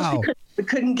wow! We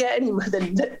couldn't get any more.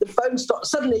 Then the phone stopped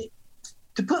suddenly.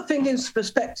 To put things into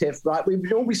perspective, right? We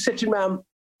would all be sitting around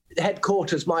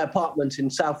headquarters, my apartment in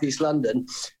southeast London.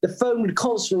 The phone would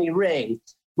constantly ring.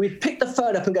 We'd pick the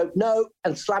phone up and go no,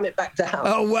 and slam it back down.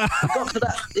 Oh wow!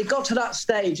 It got to that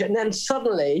stage, and then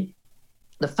suddenly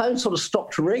the phone sort of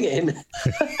stopped ringing.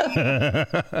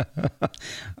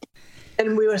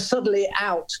 And we were suddenly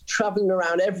out traveling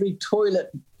around every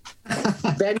toilet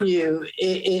venue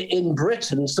in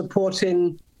Britain,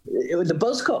 supporting the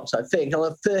Buzzcocks, I think,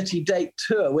 on a 30-date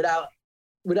tour without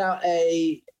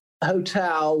a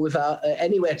hotel, without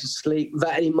anywhere to sleep,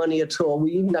 without any money at all.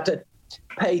 We even had to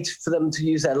pay for them to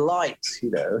use their lights.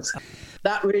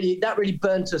 That really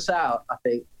burnt us out, I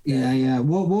think. Yeah.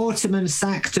 Waterman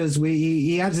sacked us.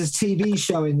 He had his TV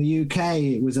show in the UK.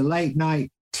 It was a late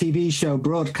night TV show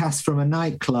broadcast from a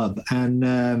nightclub,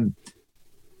 and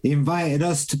he invited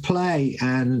us to play,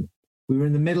 and we were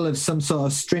in the middle of some sort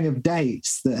of string of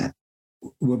dates that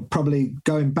were probably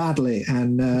going badly,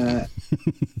 and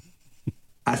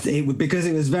because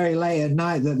it was very late at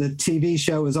night that the TV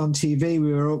show was on TV,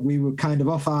 we were kind of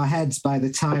off our heads by the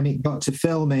time it got to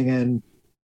filming, and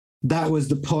that was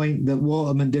the point that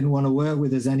Waterman didn't want to work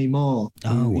with us anymore.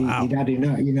 Oh, wow. He'd had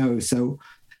enough, so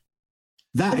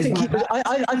that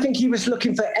I think he was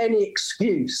looking for any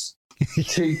excuse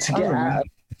to get out.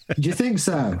 Do you think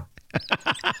so?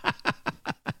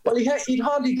 Well, he'd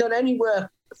hardly done any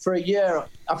work for a year.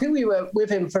 I think we were with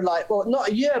him for not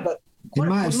a year, but it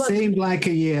might have seemed like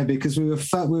a year, because we were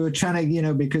trying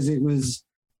to, because it was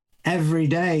every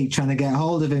day trying to get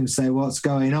hold of him, say what's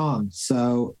going on.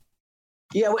 So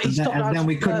yeah, well, and then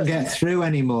we couldn't get through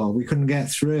anymore. We couldn't get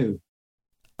through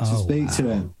to speak to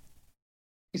him.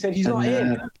 He said he's not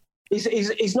in.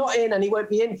 He's not in, and he won't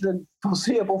be in for the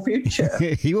foreseeable future.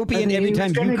 He won't be in every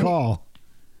time you call.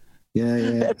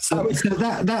 Yeah. So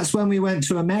that's when we went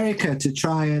to America to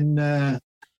try and,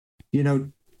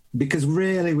 because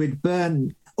really we'd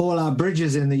burned all our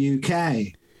bridges in the UK.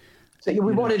 So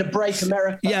we wanted to break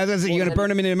America. Yeah, you're going to burn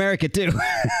them in America too.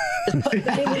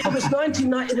 It was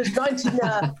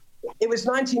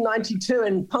 1992,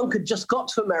 and punk had just got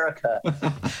to America.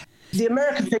 The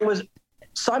American thing was,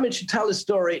 Simon should tell the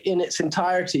story in its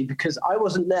entirety, because I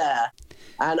wasn't there,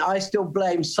 and I still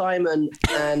blame Simon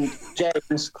and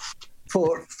James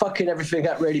for fucking everything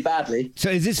up really badly. So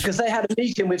is this because they had a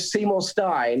meeting with Seymour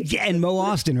Stein? Yeah, and Mo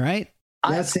Austin, right?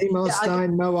 Seymour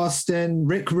Stein, Mo Austin,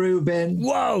 Rick Rubin.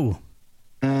 Whoa!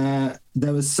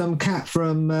 There was some cat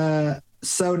from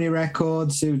Sony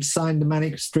Records who'd signed the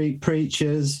Manic Street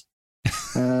Preachers.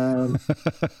 So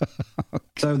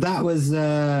that was.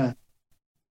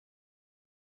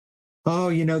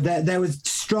 There was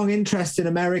strong interest in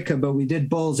America, but we did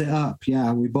balls it up.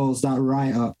 Yeah, we balls that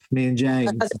right up, me and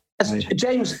James.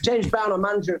 James Brown, our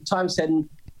manager at the time, said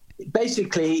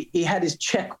basically he had his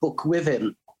checkbook with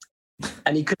him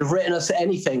and he could have written us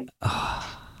anything.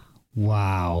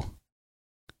 Wow.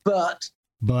 But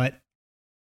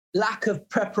lack of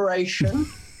preparation.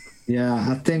 Yeah,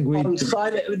 I think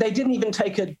they didn't even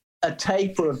take a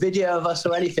tape or a video of us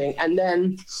or anything. And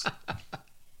then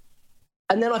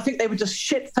I think they were just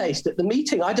shit-faced at the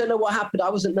meeting. I don't know what happened. I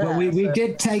wasn't there. Well, we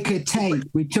did take a tape.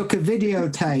 We took a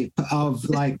videotape of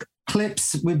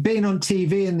clips. We've been on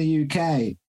TV in the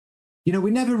UK.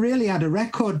 We never really had a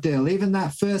record deal. Even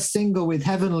that first single with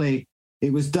Heavenly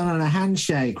It was done on a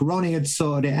handshake. Ronnie had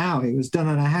sorted it out. It was done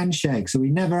on a handshake. So we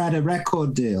never had a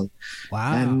record deal.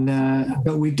 Wow. And,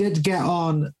 but we did get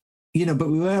on, you know, but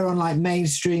we were on like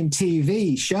mainstream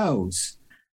TV shows.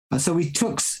 So we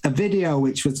took a video,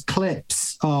 which was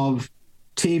clips of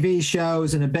TV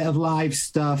shows and a bit of live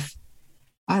stuff.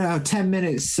 I don't know, 10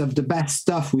 minutes of the best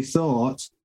stuff we thought.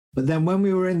 But then when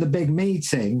we were in the big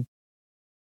meeting,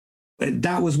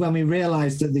 that was when we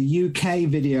realized that the UK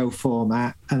video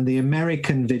format and the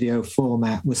American video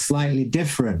format was slightly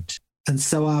different. And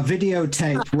so our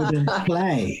videotape wouldn't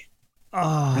play.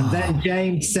 Oh. And then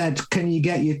James said, "Can you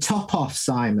get your top off,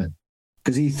 Simon?"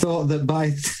 Because he thought that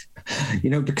by,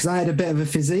 you know, because I had a bit of a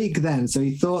physique then. So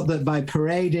he thought that by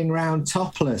parading around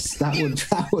topless,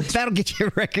 that'll get you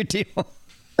a record deal.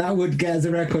 That would get us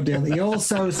a record deal. He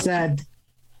also said,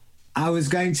 I was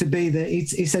going to be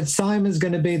he said, Simon's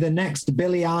going to be the next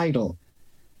Billy Idol.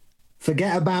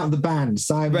 Forget about the band.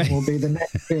 Simon will be the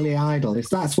next Billy Idol. If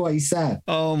that's what he said.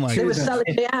 Oh my God. They were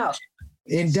selling me out.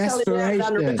 In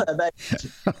desperation.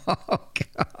 Oh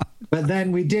God. But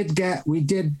then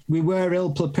we were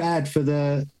ill prepared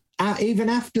for even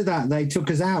after that, they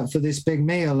took us out for this big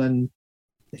meal. And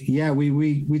yeah,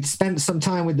 we'd spent some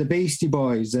time with the Beastie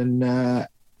Boys, and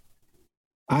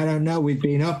I don't know, we'd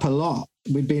been up a lot.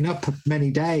 We'd been up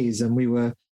many days, and we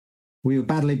were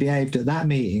badly behaved at that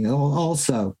meeting.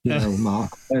 Also, you know,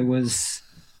 Mark, it was.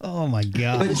 Oh my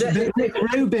God! But Rick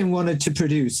Rubin wanted to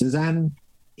produce us, and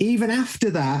even after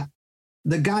that,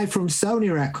 the guy from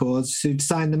Sony Records who'd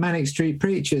signed the Manic Street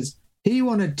Preachers, he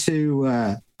wanted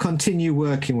to continue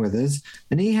working with us,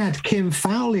 and he had Kim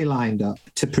Fowley lined up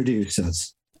to produce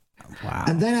us. Wow.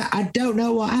 And then I don't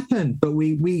know what happened, but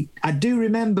I do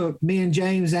remember me and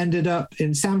James ended up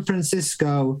in San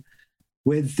Francisco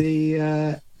with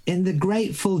in the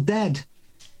Grateful Dead,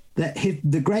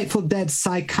 the Grateful Dead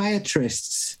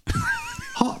psychiatrists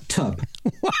hot tub,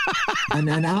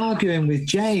 and arguing with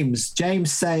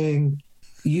James saying,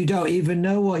 "You don't even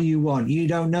know what you want. You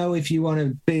don't know if you want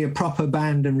to be a proper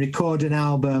band and record an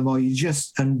album, or you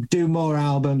just and do more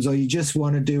albums, or you just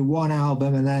want to do one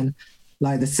album." And then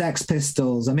like the Sex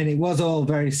Pistols. I mean, it was all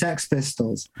very Sex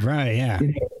Pistols. Right, yeah. You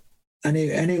know? And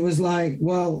it was like,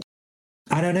 well,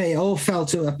 I don't know, it all fell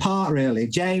apart, really.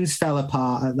 James fell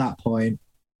apart at that point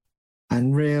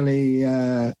and really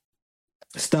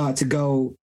started to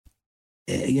go,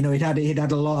 you know, he'd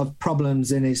had a lot of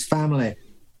problems in his family.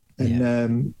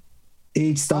 And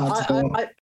he'd started to go...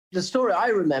 The story I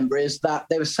remember is that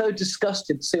they were so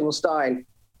disgusted, Seymour Stein,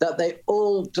 that they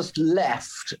all just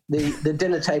left the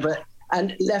dinner table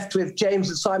and left with James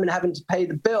and Simon having to pay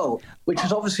the bill, which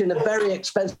was obviously in a very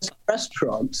expensive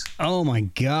restaurant. Oh my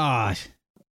God.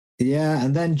 Yeah,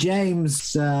 and then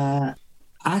James, I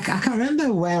can't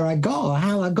remember where I got or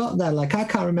how I got there. Like, I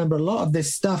can't remember a lot of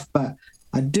this stuff, but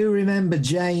I do remember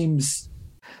James,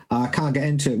 I can't get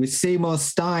into it, with Seymour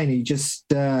Stein. He just,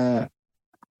 I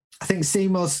think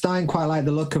Seymour Stein quite liked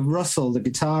the look of Russell, the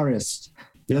guitarist,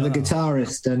 the other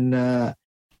guitarist, and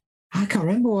I can't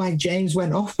remember why James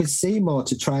went off with Seymour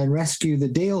to try and rescue the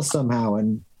deal somehow.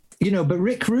 And, you know, but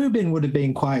Rick Rubin would have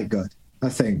been quite good, I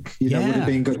think, you know, would have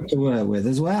been good to work with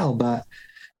as well. But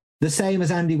the same as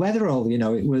Andy Weatherall, you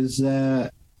know, it was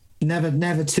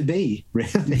never to be,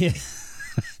 really. Yeah.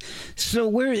 So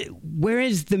where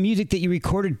is the music that you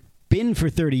recorded been for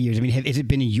 30 years? I mean, has it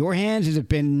been in your hands? Has it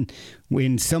been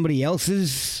in somebody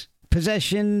else's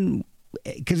possession?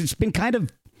 Because it's been kind of,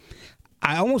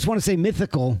 I almost want to say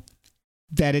mythical,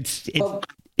 that it's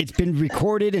been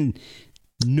recorded and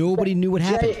nobody knew what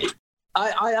happened.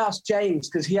 I asked James,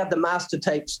 because he had the master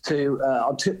tapes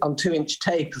on 2-inch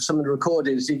tape of some of the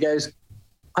recordings. He goes,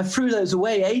 "I threw those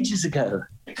away ages ago."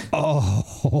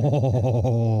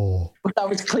 Oh. When I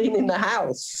was cleaning the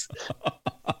house.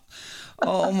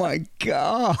 Oh my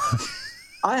God.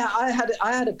 I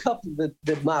had a couple of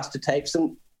the master tapes,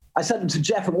 and I sent them to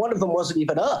Jeff, and one of them wasn't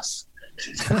even us.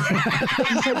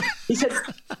 he said,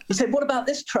 "What about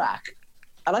this track?"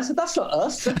 And I said, "That's not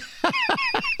us."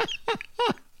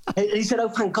 He said, "Oh,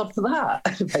 thank God for that."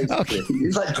 Basically, okay.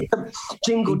 He's like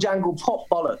jingle jangle pop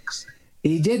bollocks.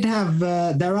 He did have.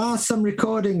 There are some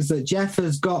recordings that Jeff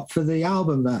has got for the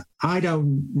album that I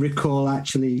don't recall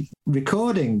actually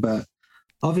recording, but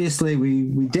obviously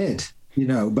we did, you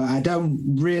know. But I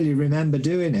don't really remember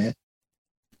doing it,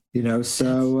 you know.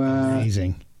 So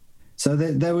amazing. So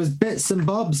there was bits and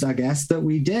bobs, I guess, that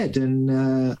we did,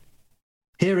 and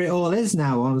here it all is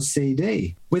now on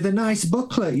CD with a nice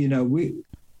booklet. You know, we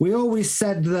always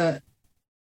said that,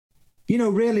 you know,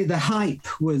 really the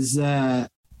hype was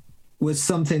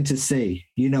something to see.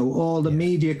 You know, all the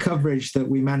media coverage that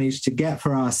we managed to get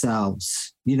for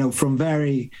ourselves, you know, from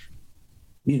very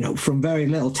from very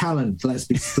little talent. Let's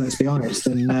be honest,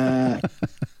 and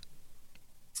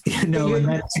and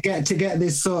then to get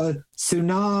this sort of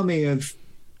tsunami of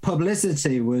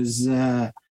publicity was.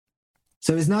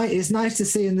 So it's nice. It's nice to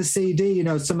see in the CD,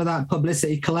 some of that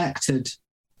publicity collected,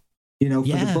 for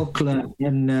the booklet,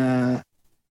 and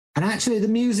actually the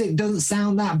music doesn't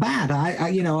sound that bad.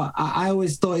 I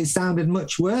always thought it sounded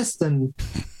much worse than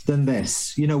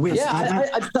this.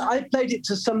 I played it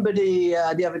to somebody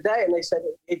the other day, and they said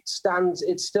it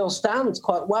still stands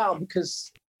quite well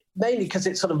mainly because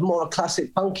it's sort of more a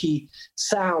classic punky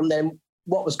sound than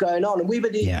what was going on. And we were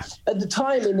at the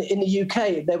time in the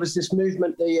UK, there was this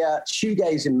movement, the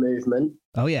shoegazing movement.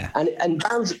 Oh yeah. And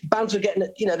bands were getting,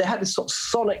 they had this sort of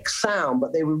sonic sound,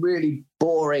 but they were really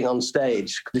boring on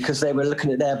stage because they were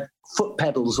looking at their foot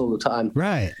pedals all the time.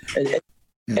 Right.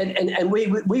 And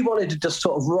we wanted to just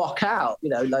sort of rock out,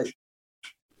 like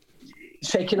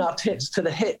shaking our tits to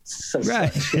the hits.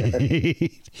 Right.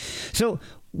 So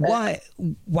why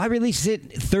release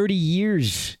it 30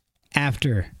 years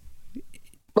after?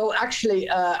 Well, actually,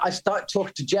 I started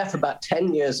talking to Jeff about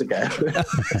 10 years ago.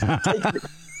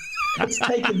 It's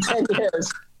taken 10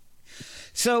 years.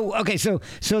 So, okay, so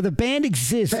the band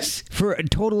exists for a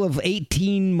total of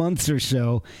 18 months or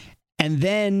so, and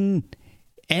then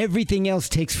everything else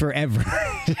takes forever.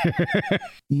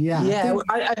 Yeah.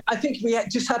 I think we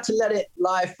just had to let it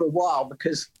lie for a while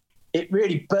because it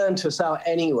really burnt us out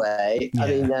anyway.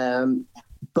 Yeah.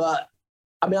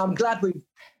 I'm glad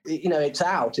it's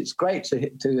out. It's great to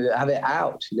have it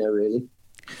out, really.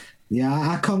 Yeah,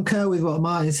 I concur with what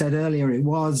Martin said earlier. It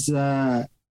was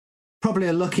probably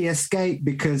a lucky escape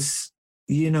because,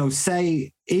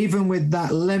 say, even with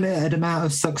that limited amount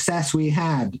of success we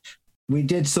had, we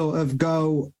did sort of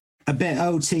go a bit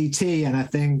OTT, and I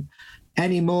think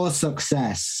any more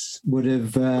success would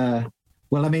have,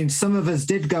 some of us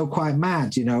did go quite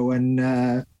mad,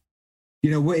 and,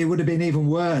 it would have been even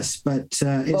worse, but it's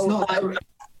not like...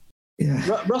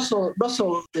 Yeah. Russell,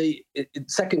 the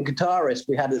second guitarist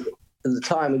we had at the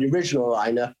time, the original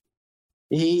liner,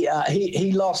 he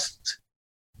lost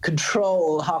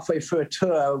control halfway through a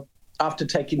tour after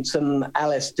taking some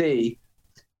LSD,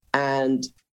 and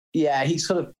he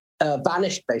sort of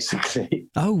vanished basically.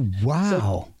 Oh wow!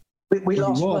 So we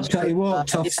lost. He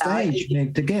walked off stage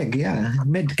mid the gig. Yeah,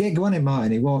 mid gig, wasn't it,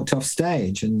 Martin? He walked off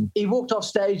stage, he walked off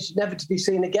stage, never to be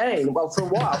seen again. Well, for a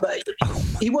while, but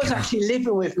he was actually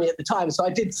living with me at the time, so I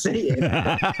did see him.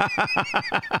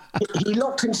 He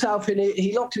locked himself in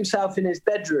his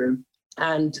bedroom,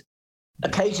 and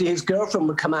occasionally his girlfriend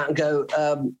would come out and go,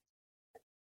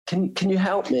 "Can you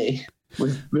help me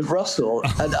with Russell?"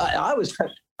 And I was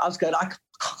going, I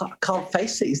can't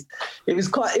face these. It was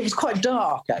quite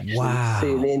dark actually. Wow.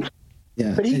 Seeing him.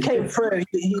 Yeah. But he came through.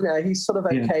 He's sort of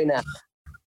okay now.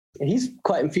 And he's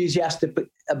quite enthusiastic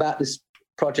about this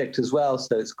project as well.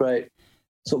 So it's great.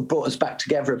 Sort of brought us back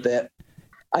together a bit.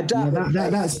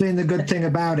 That's been the good thing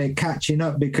about it, catching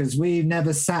up, because we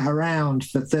never sat around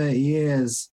for 30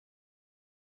 years.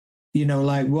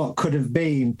 Like what could have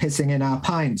been, pissing in our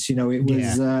pints. It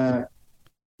was. Yeah.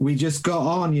 We just got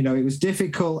on, it was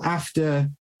difficult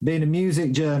after being a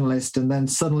music journalist and then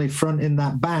suddenly fronting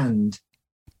that band.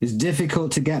 It's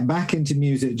difficult to get back into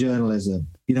music journalism,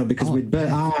 because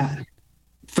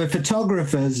for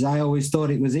photographers, I always thought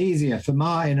it was easier. For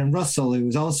Martin and Russell, who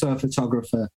was also a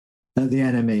photographer at the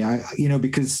Enemy,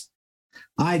 because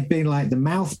I'd been like the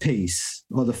mouthpiece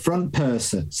or the front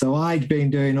person. So I'd been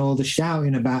doing all the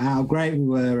shouting about how great we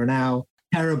were and how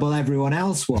terrible everyone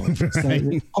else was. Right. So it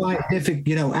was quite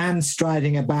difficult, and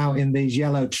striding about in these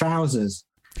yellow trousers.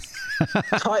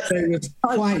 Quite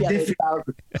difficult.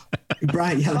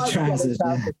 Bright yellow trousers.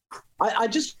 Yeah. I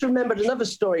just remembered another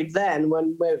story then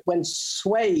when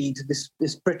Suede,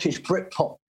 this British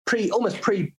Britpop, almost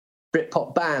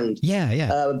pre-Britpop band,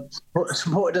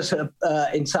 supported us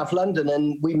in South London,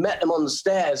 and we met them on the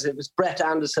stairs. It was Brett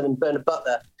Anderson and Bernard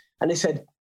Butler, and they said,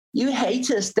 "You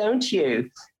hate us, don't you?"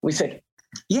 We said,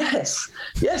 Yes,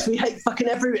 we hate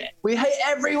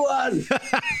everyone.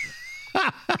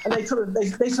 And they sort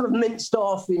of minced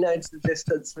off, into the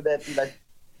distance with their,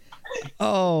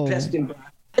 dressed in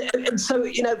black. And so,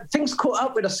 things caught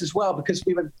up with us as well because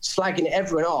we were slagging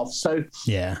everyone off. So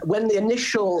when the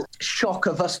initial shock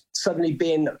of us suddenly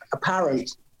being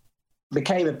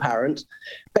became apparent,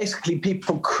 basically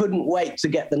people couldn't wait to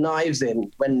get the knives in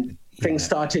when things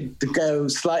started to go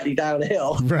slightly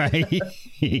downhill. Right.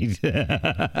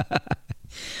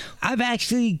 I've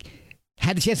actually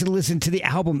had a chance to listen to the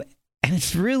album, and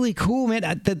it's really cool,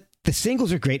 man. The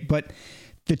singles are great, but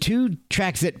the two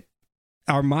tracks that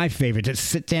are my favorite, that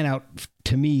stand out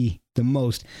to me the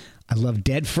most, I love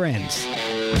Dead Friends.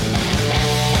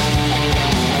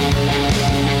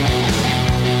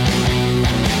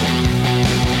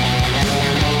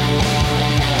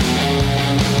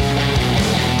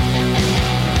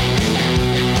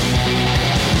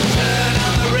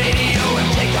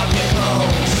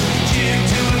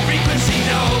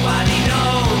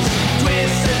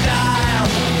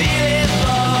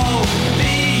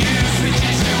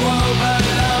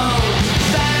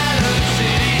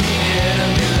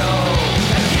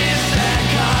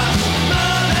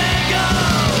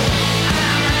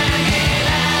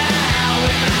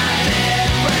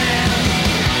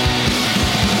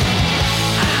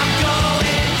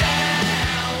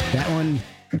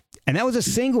 And that was a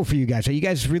single for you guys. So you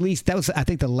guys released, that was, I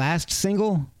think, the last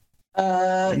single?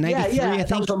 Yeah.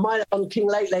 That was on King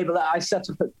Lake label that I set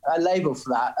up a label for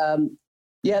that.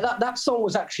 That song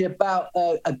was actually about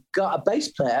a bass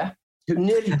player who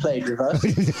nearly played with us.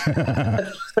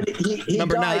 But he died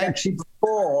 9. actually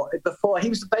before. He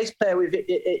was the bass player with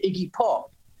Iggy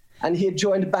Pop. And he had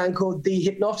joined a band called The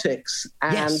Hypnotics.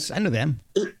 And yes, I know them.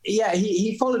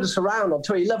 He followed us around on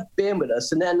tour. He loved being with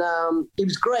us. And then he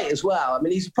was great as well. I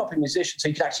mean, he's a proper musician, so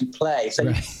he could actually play. So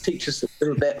he could teach us a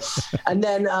little bit. And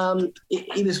then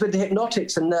he was with The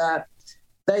Hypnotics, and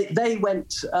they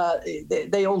went,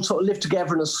 they all sort of lived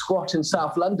together in a squat in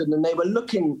South London, and they were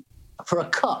looking for a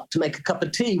cup to make a cup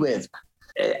of tea with.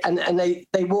 And they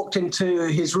walked into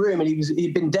his room, and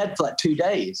he'd been dead for like 2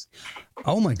 days.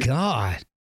 Oh, my God.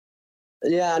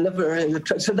 Yeah, I never.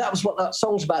 So that was what that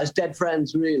song's about. Is dead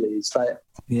friends, really. It's like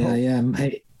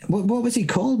What was he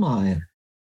called, Martin?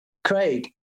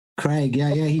 Craig.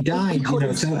 Yeah, he died.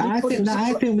 So I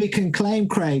think we can claim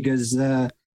Craig as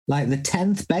like the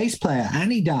 10th bass player,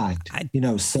 and he died.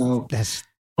 So that's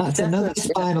another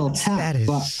Spinal Tap. That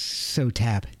is so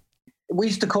Tap. We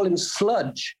used to call him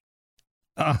Sludge.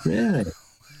 Oh, really?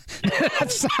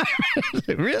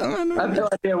 Really? I have no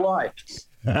idea why.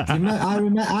 I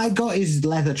remember. I got his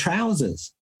leather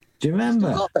trousers. Do you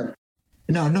remember? Got them.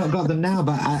 No, I've not got them now,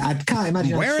 but I can't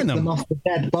imagine wearing them off the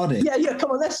dead body. Yeah. Come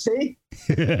on, let's see.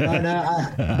 But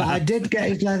I did get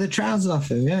his leather trousers off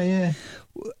him. Yeah.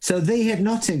 So The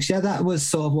Hypnotics. Yeah, that was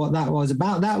sort of what that was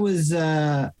about. That was.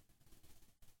 That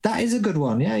is a good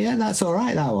one. Yeah. That's all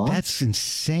right. That one. That's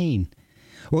insane.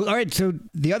 Well, all right, so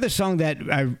the other song that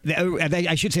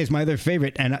I should say is my other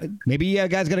favorite, and maybe you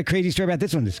guys got a crazy story about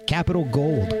this one, is Capital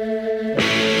Gold.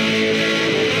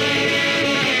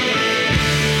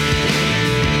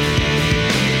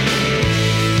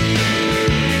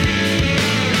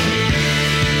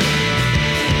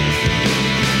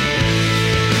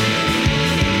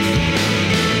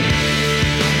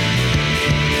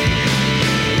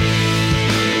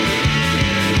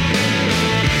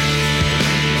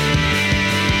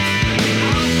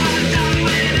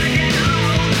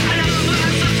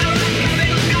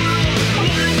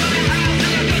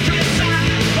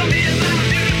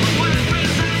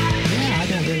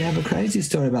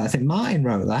 Story about. I think Martin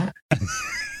wrote that.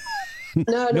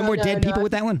 No more dead people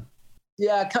with that one.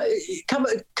 Yeah,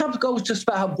 Capital Gold was just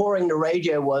about how boring the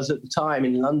radio was at the time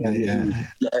in London. Yeah.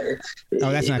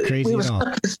 That's not crazy at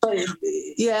all.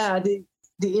 Yeah, the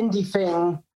indie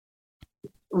thing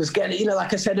was getting,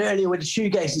 like I said earlier with the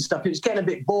shoegaze and stuff, it was getting a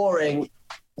bit boring.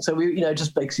 So we,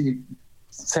 just basically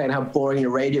saying how boring the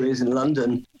radio is in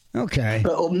London. Okay.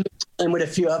 And with a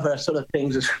few other sort of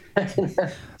things.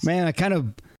 Man, I kind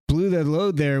of blew the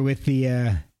load there with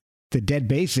the dead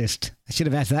bassist. I should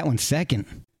have asked that one second.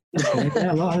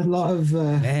 Yeah, a lot of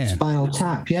Spinal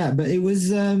Tap. Yeah, but it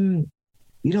was,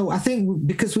 I think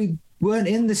because we weren't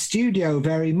in the studio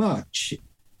very much,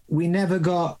 we never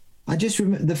got. I just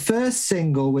remember the first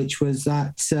single, which was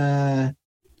that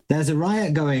 "There's a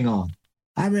Riot Going On."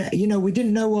 We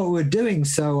didn't know what we were doing,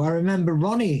 so I remember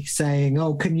Ronnie saying,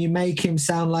 "Oh, can you make him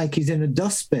sound like he's in a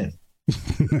dustbin?"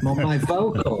 on my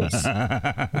vocals.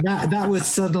 That was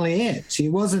suddenly it. It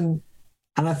wasn't,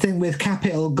 and I think with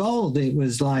Capital Gold, it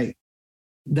was like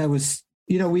there was,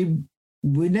 we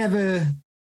never.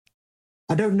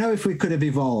 I don't know if we could have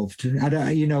evolved. I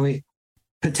don't,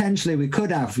 potentially we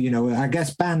could have. I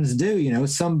guess bands do.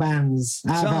 Some bands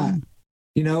have.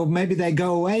 Maybe they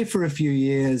go away for a few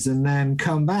years and then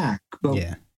come back.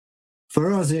 But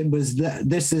for us, it was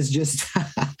this is just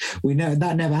we know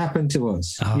that never happened to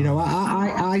us. Oh.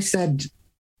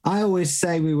 I always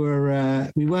say we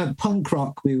weren't punk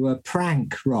rock, we were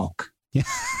prank rock. Yeah.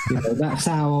 That's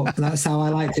how I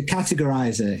like to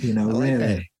categorize it.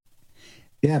 Really.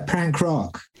 Yeah, prank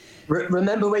rock.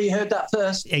 Remember where you heard that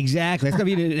first? Exactly. That's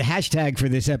gonna be the hashtag for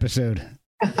this episode.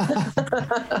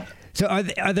 So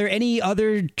are there any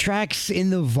other tracks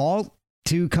in the vault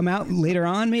to come out later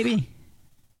on, maybe?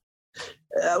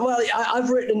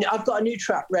 I've got a new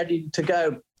track ready to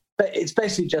go, but it's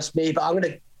basically just me, but I'm going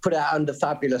to put it out under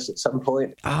Fabulous at some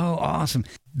point. Oh, awesome.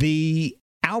 The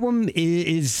album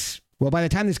is, well, by the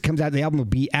time this comes out, the album will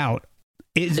be out.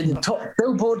 In the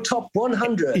Billboard Top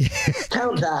 100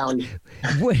 countdown.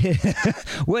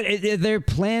 What are there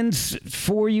plans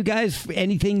for you guys?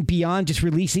 Anything beyond just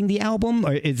releasing the album,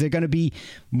 or is there going to be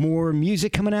more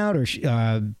music coming out? Or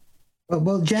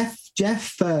well, Jeff,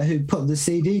 who put the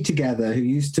CD together, who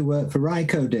used to work for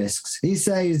Ryko Discs, he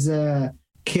says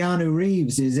Keanu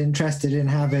Reeves is interested in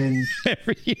having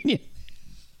reunion.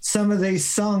 Some of these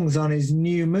songs on his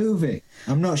new movie.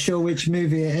 I'm not sure which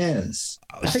movie it is.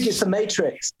 I think it's The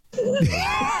Matrix.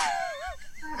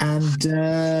 And,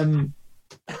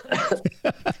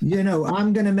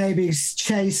 I'm going to maybe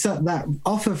chase up that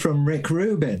offer from Rick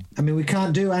Rubin. I mean, we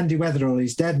can't do Andy Weatherall.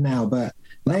 He's dead now, but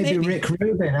maybe Rick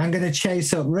Rubin. I'm going to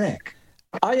chase up Rick.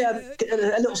 A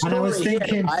little story. And I was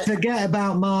thinking, forget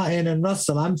about Martin and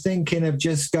Russell. I'm thinking of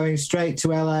just going straight to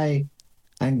LA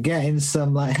and getting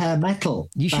some like hair metal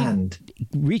band.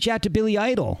 Should reach out to Billy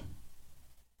Idol.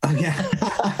 Oh, yeah.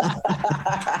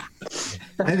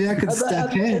 Maybe I could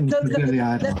step in to Billy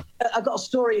Idol. I've got a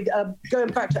story going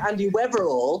back to Andy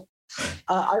Weatherall.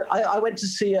 I went to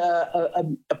see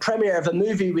a premiere of a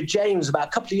movie with James about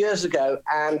a couple of years ago,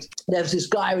 and there was this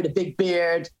guy with a big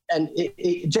beard, and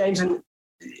James and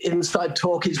him started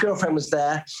talking. His girlfriend was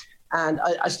there, and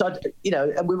I started,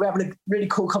 and we were having a really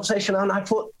cool conversation, and I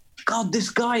thought, God, this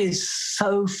guy is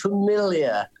so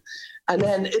familiar. And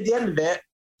then at the end of it,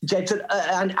 James said,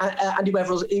 Andy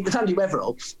Weatherall, it was Andy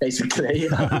Weatherall, basically.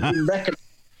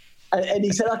 And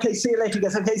he said, okay, see you later. He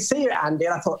goes, okay, see you, Andy.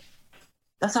 And I thought,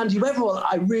 that's Andy Weatherall.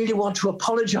 I really want to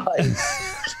apologise.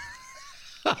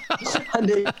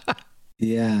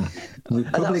 Yeah,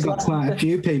 we've probably got quite a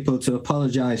few people to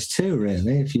apologise to,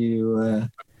 really, if you...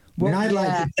 I'd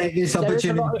like to take this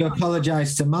opportunity to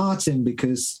apologise to Martin,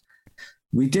 because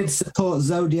we did support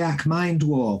Zodiac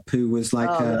Mindwarp, who was like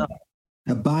a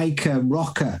biker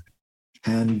rocker.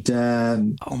 And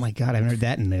oh my God, I haven't heard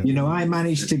that in there. I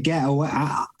managed to get away.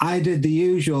 I did the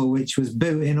usual, which was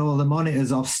booting all the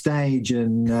monitors off stage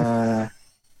and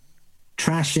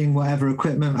trashing whatever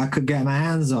equipment I could get my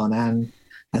hands on. And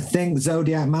I think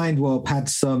Zodiac Mindwarp had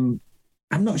some.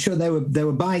 I'm not sure they were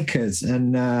bikers,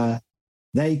 and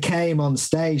they came on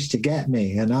stage to get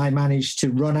me, and I managed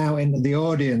to run out into the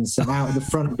audience and out the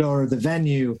front door of the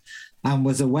venue, and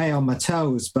was away on my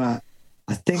toes, but.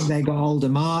 I think they got hold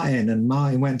of Martin, and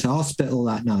Martin went to hospital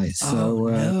that night. So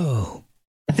no.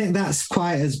 I think that's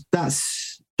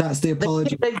the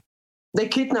apology. They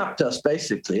kidnapped us,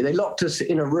 basically. They locked us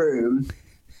in a room,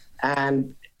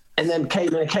 and then came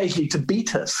in occasionally to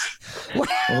beat us.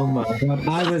 Oh my God!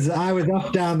 I was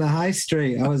off down the high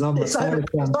street. I was on my Simon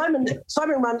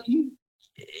ran.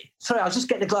 Sorry, I was just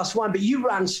getting a glass of wine, but you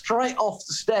ran straight off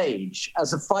the stage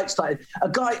as the fight started.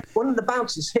 One of the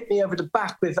bouncers hit me over the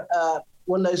back with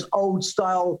one of those old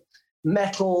style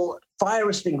metal fire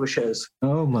extinguishers.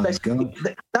 Oh my God.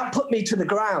 That put me to the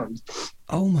ground.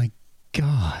 Oh my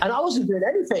God. And I wasn't doing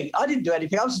anything. I didn't do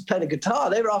anything. I was just playing a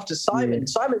guitar. They were after Simon. Yeah.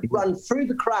 Simon ran through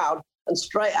the crowd and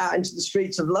straight out into the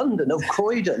streets of London, of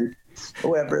Croydon,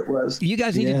 or wherever it was. You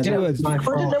guys need to do it.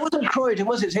 There wasn't Croydon,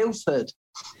 was it? It's Ilford.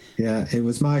 Yeah, it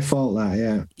was my fault, that,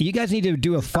 yeah. You guys need to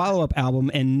do a follow-up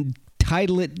album and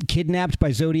title it Kidnapped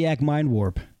by Zodiac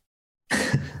Mindwarp.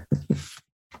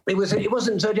 It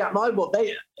wasn't Zodiac Mindwarp.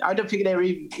 I don't think they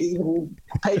even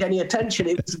paid any attention.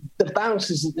 It was the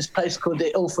bouncers at this place called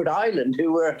the Ilford Island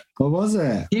who were... What was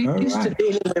it? Used to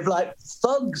dealing with, like,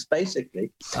 thugs,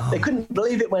 basically. Oh. They couldn't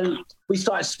believe it when we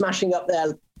started smashing up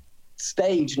their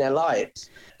stage and their lights.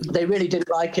 They really didn't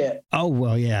like it. Oh,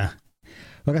 well, yeah.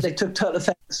 They took total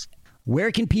offense.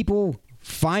 Where can people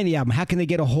find the album? How can they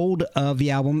get a hold of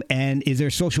the album? And is there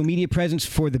a social media presence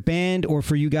for the band or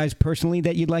for you guys personally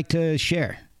that you'd like to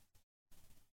share?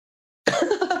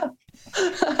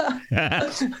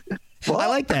 I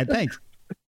like that. Thanks.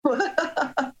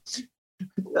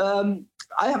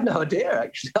 I have no idea,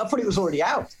 actually. I thought it was already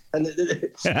out, and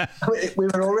we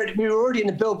were already in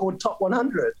the Billboard Top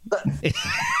 100. But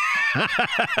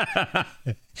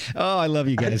oh, I love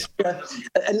you guys.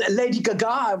 And Lady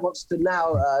Gaga wants to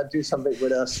now do something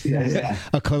with us. Yeah.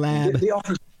 A collab. The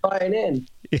offer's buying in.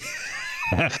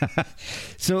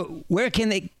 So where can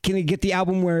they get the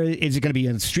album? Where is it going to be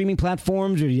on streaming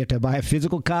platforms, or do you have to buy a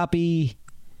physical copy?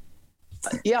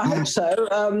 Yeah, I hope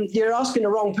so. You're asking the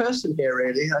wrong person here,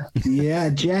 really. Yeah,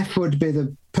 Jeff would be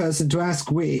the person to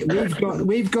ask.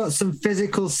 We've got some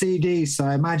physical CDs, so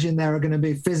I imagine there are going to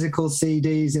be physical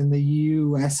CDs in the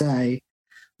USA,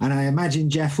 and I imagine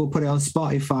Jeff will put it on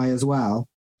Spotify as well.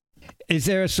 Is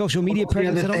there a social media The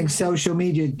presence other at all? thing, social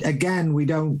media, again, we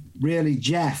don't really,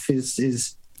 Jeff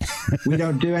is we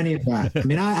don't do any of that. I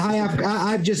mean,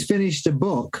 I've just finished a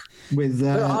book with...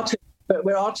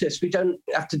 We're artists. We don't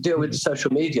have to deal with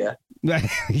social media.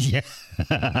 Yeah.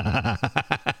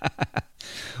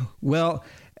 Well,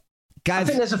 guys, I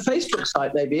think there's a Facebook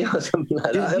site maybe or something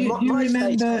like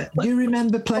that. Do you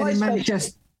remember playing in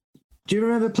Manchester? Do you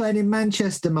remember playing in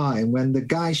Manchester, Martin, when the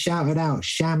guy shouted out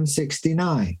Sham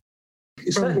 69?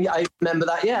 Certainly, I remember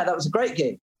that. Yeah, that was a great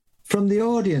gig. From the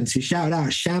audience, he shouted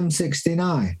out Sham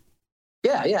 69.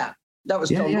 Yeah. That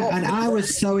was John Moore. And I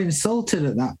was so insulted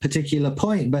at that particular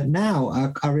point, but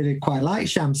now I really quite like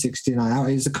Sham 69.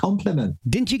 It was a compliment.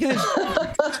 didn't you guys?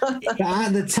 But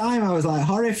at the time, I was like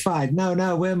horrified.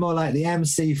 No, we're more like the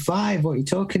MC5. What are you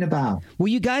talking about? Well,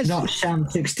 you guys, Not Sham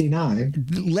 69.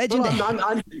 legend. Well,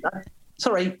 I'm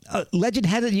sorry. Legend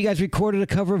has it you guys recorded a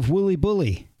cover of Wooly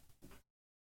Bully.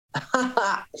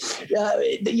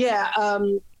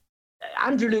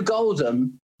 Andrew Loog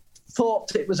Oldham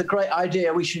thought it was a great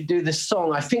idea. We should do this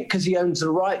song. I think because he owns the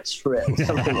rights for it, or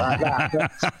something like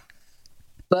that.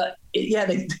 But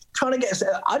they're trying to get us.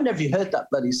 I've never heard that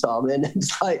bloody song, and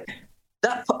it's like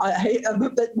that. I hate.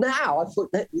 But now I thought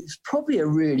that it's probably a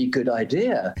really good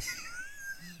idea.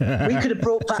 We could have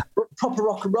brought back proper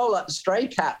rock and roll like the Stray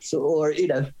Cats, or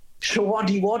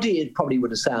Shawaddy Waddy. It probably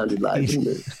would have sounded like, wouldn't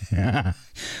it?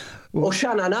 Or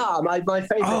Sha-Na-Na, my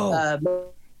favorite.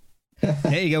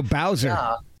 There you go,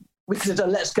 Bowser. We could have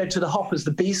done Let's Go to the Hop as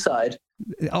the B-side.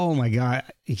 Oh my God.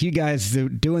 If you guys are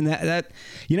doing that,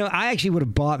 I actually would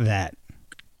have bought that.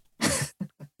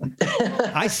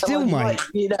 I still might.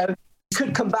 You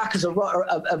could come back as a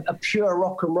pure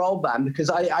rock and roll band, because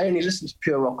I only listen to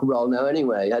pure rock and roll now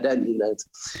anyway. I don't,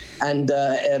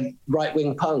 and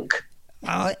right-wing punk.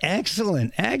 Oh,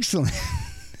 excellent.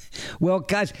 Well,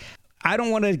 guys, I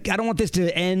don't want this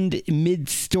to end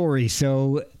mid-story,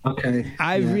 so okay.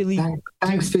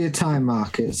 Thanks for your time,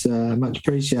 Mark. It's much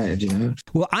appreciated.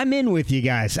 Well, I'm in with you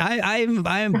guys. I am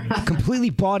completely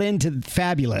bought into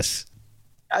Fabulous.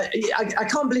 I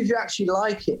can't believe you actually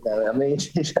like it, though. I mean,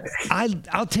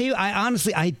 I'll tell you, I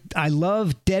honestly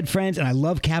love Dead Friends, and I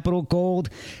love Capital Gold.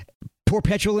 Poor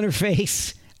Petrol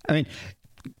Interface. I mean,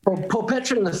 Pour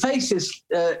petrol in the face is...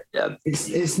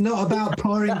 it's not about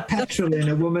pouring petrol in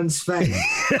a woman's face.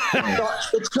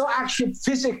 It's not actually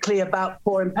physically about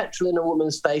pouring petrol in a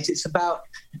woman's face. It's about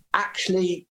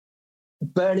actually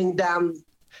burning down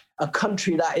a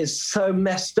country that is so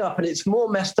messed up, and it's more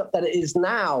messed up than it is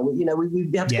now. We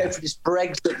have to go through this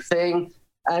Brexit thing.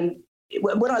 And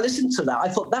when I listened to that, I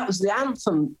thought that was the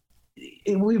anthem.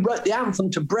 We wrote the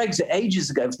anthem to Brexit ages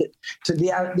ago, to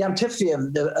the antithesis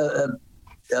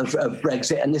of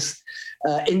Brexit and this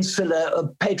insular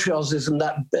patriotism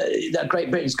that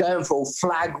Great Britain's going for,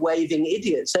 flag-waving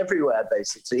idiots everywhere,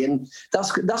 basically. And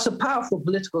that's a powerful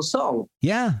political song.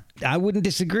 Yeah, I wouldn't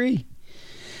disagree.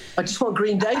 I just want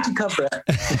Green Day to cover it.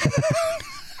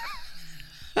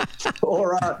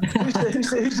 Or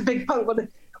who's the big punk one?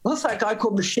 What's that guy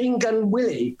called? Machine Gun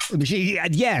Willie?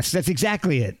 Yes, that's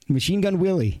exactly it. Machine Gun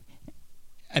Willie.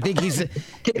 I think he's...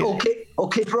 or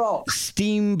Kid Rock.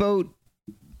 Steamboat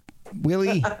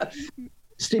Willie.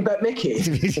 Steamboat Mickey.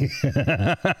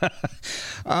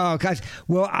 Oh, guys.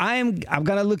 Well, I'm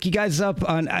gonna look you guys up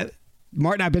on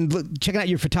Martin. I've been checking out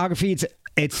your photography.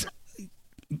 It's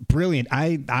brilliant.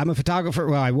 I'm a photographer.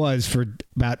 Well, I was for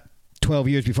about 12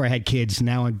 years before I had kids.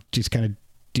 Now I just kind of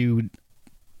do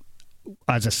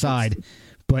as a side.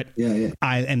 But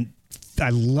I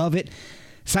love it.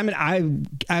 Simon,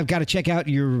 I've got to check out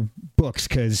your books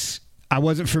because I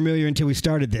wasn't familiar until we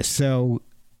started this. So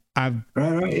right.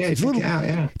 Yeah, it's a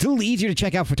little easier to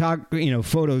check out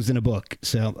photos in a book.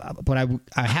 So, but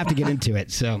I have to get into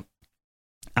it. So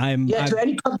to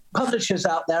any publishers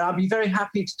out there, I'd be very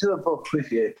happy to do a book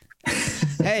with you.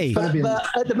 Hey, but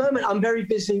at the moment, I'm very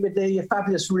busy with the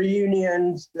Fabulous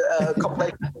Reunion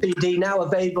compilation CD, now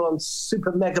available on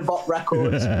Super Megabot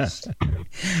Records.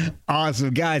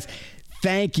 Awesome, guys.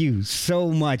 Thank you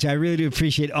so much. I really do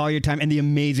appreciate all your time and the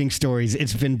amazing stories.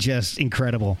 It's been just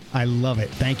incredible. I love it.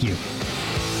 Thank you.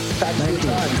 Thanks for your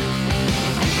time.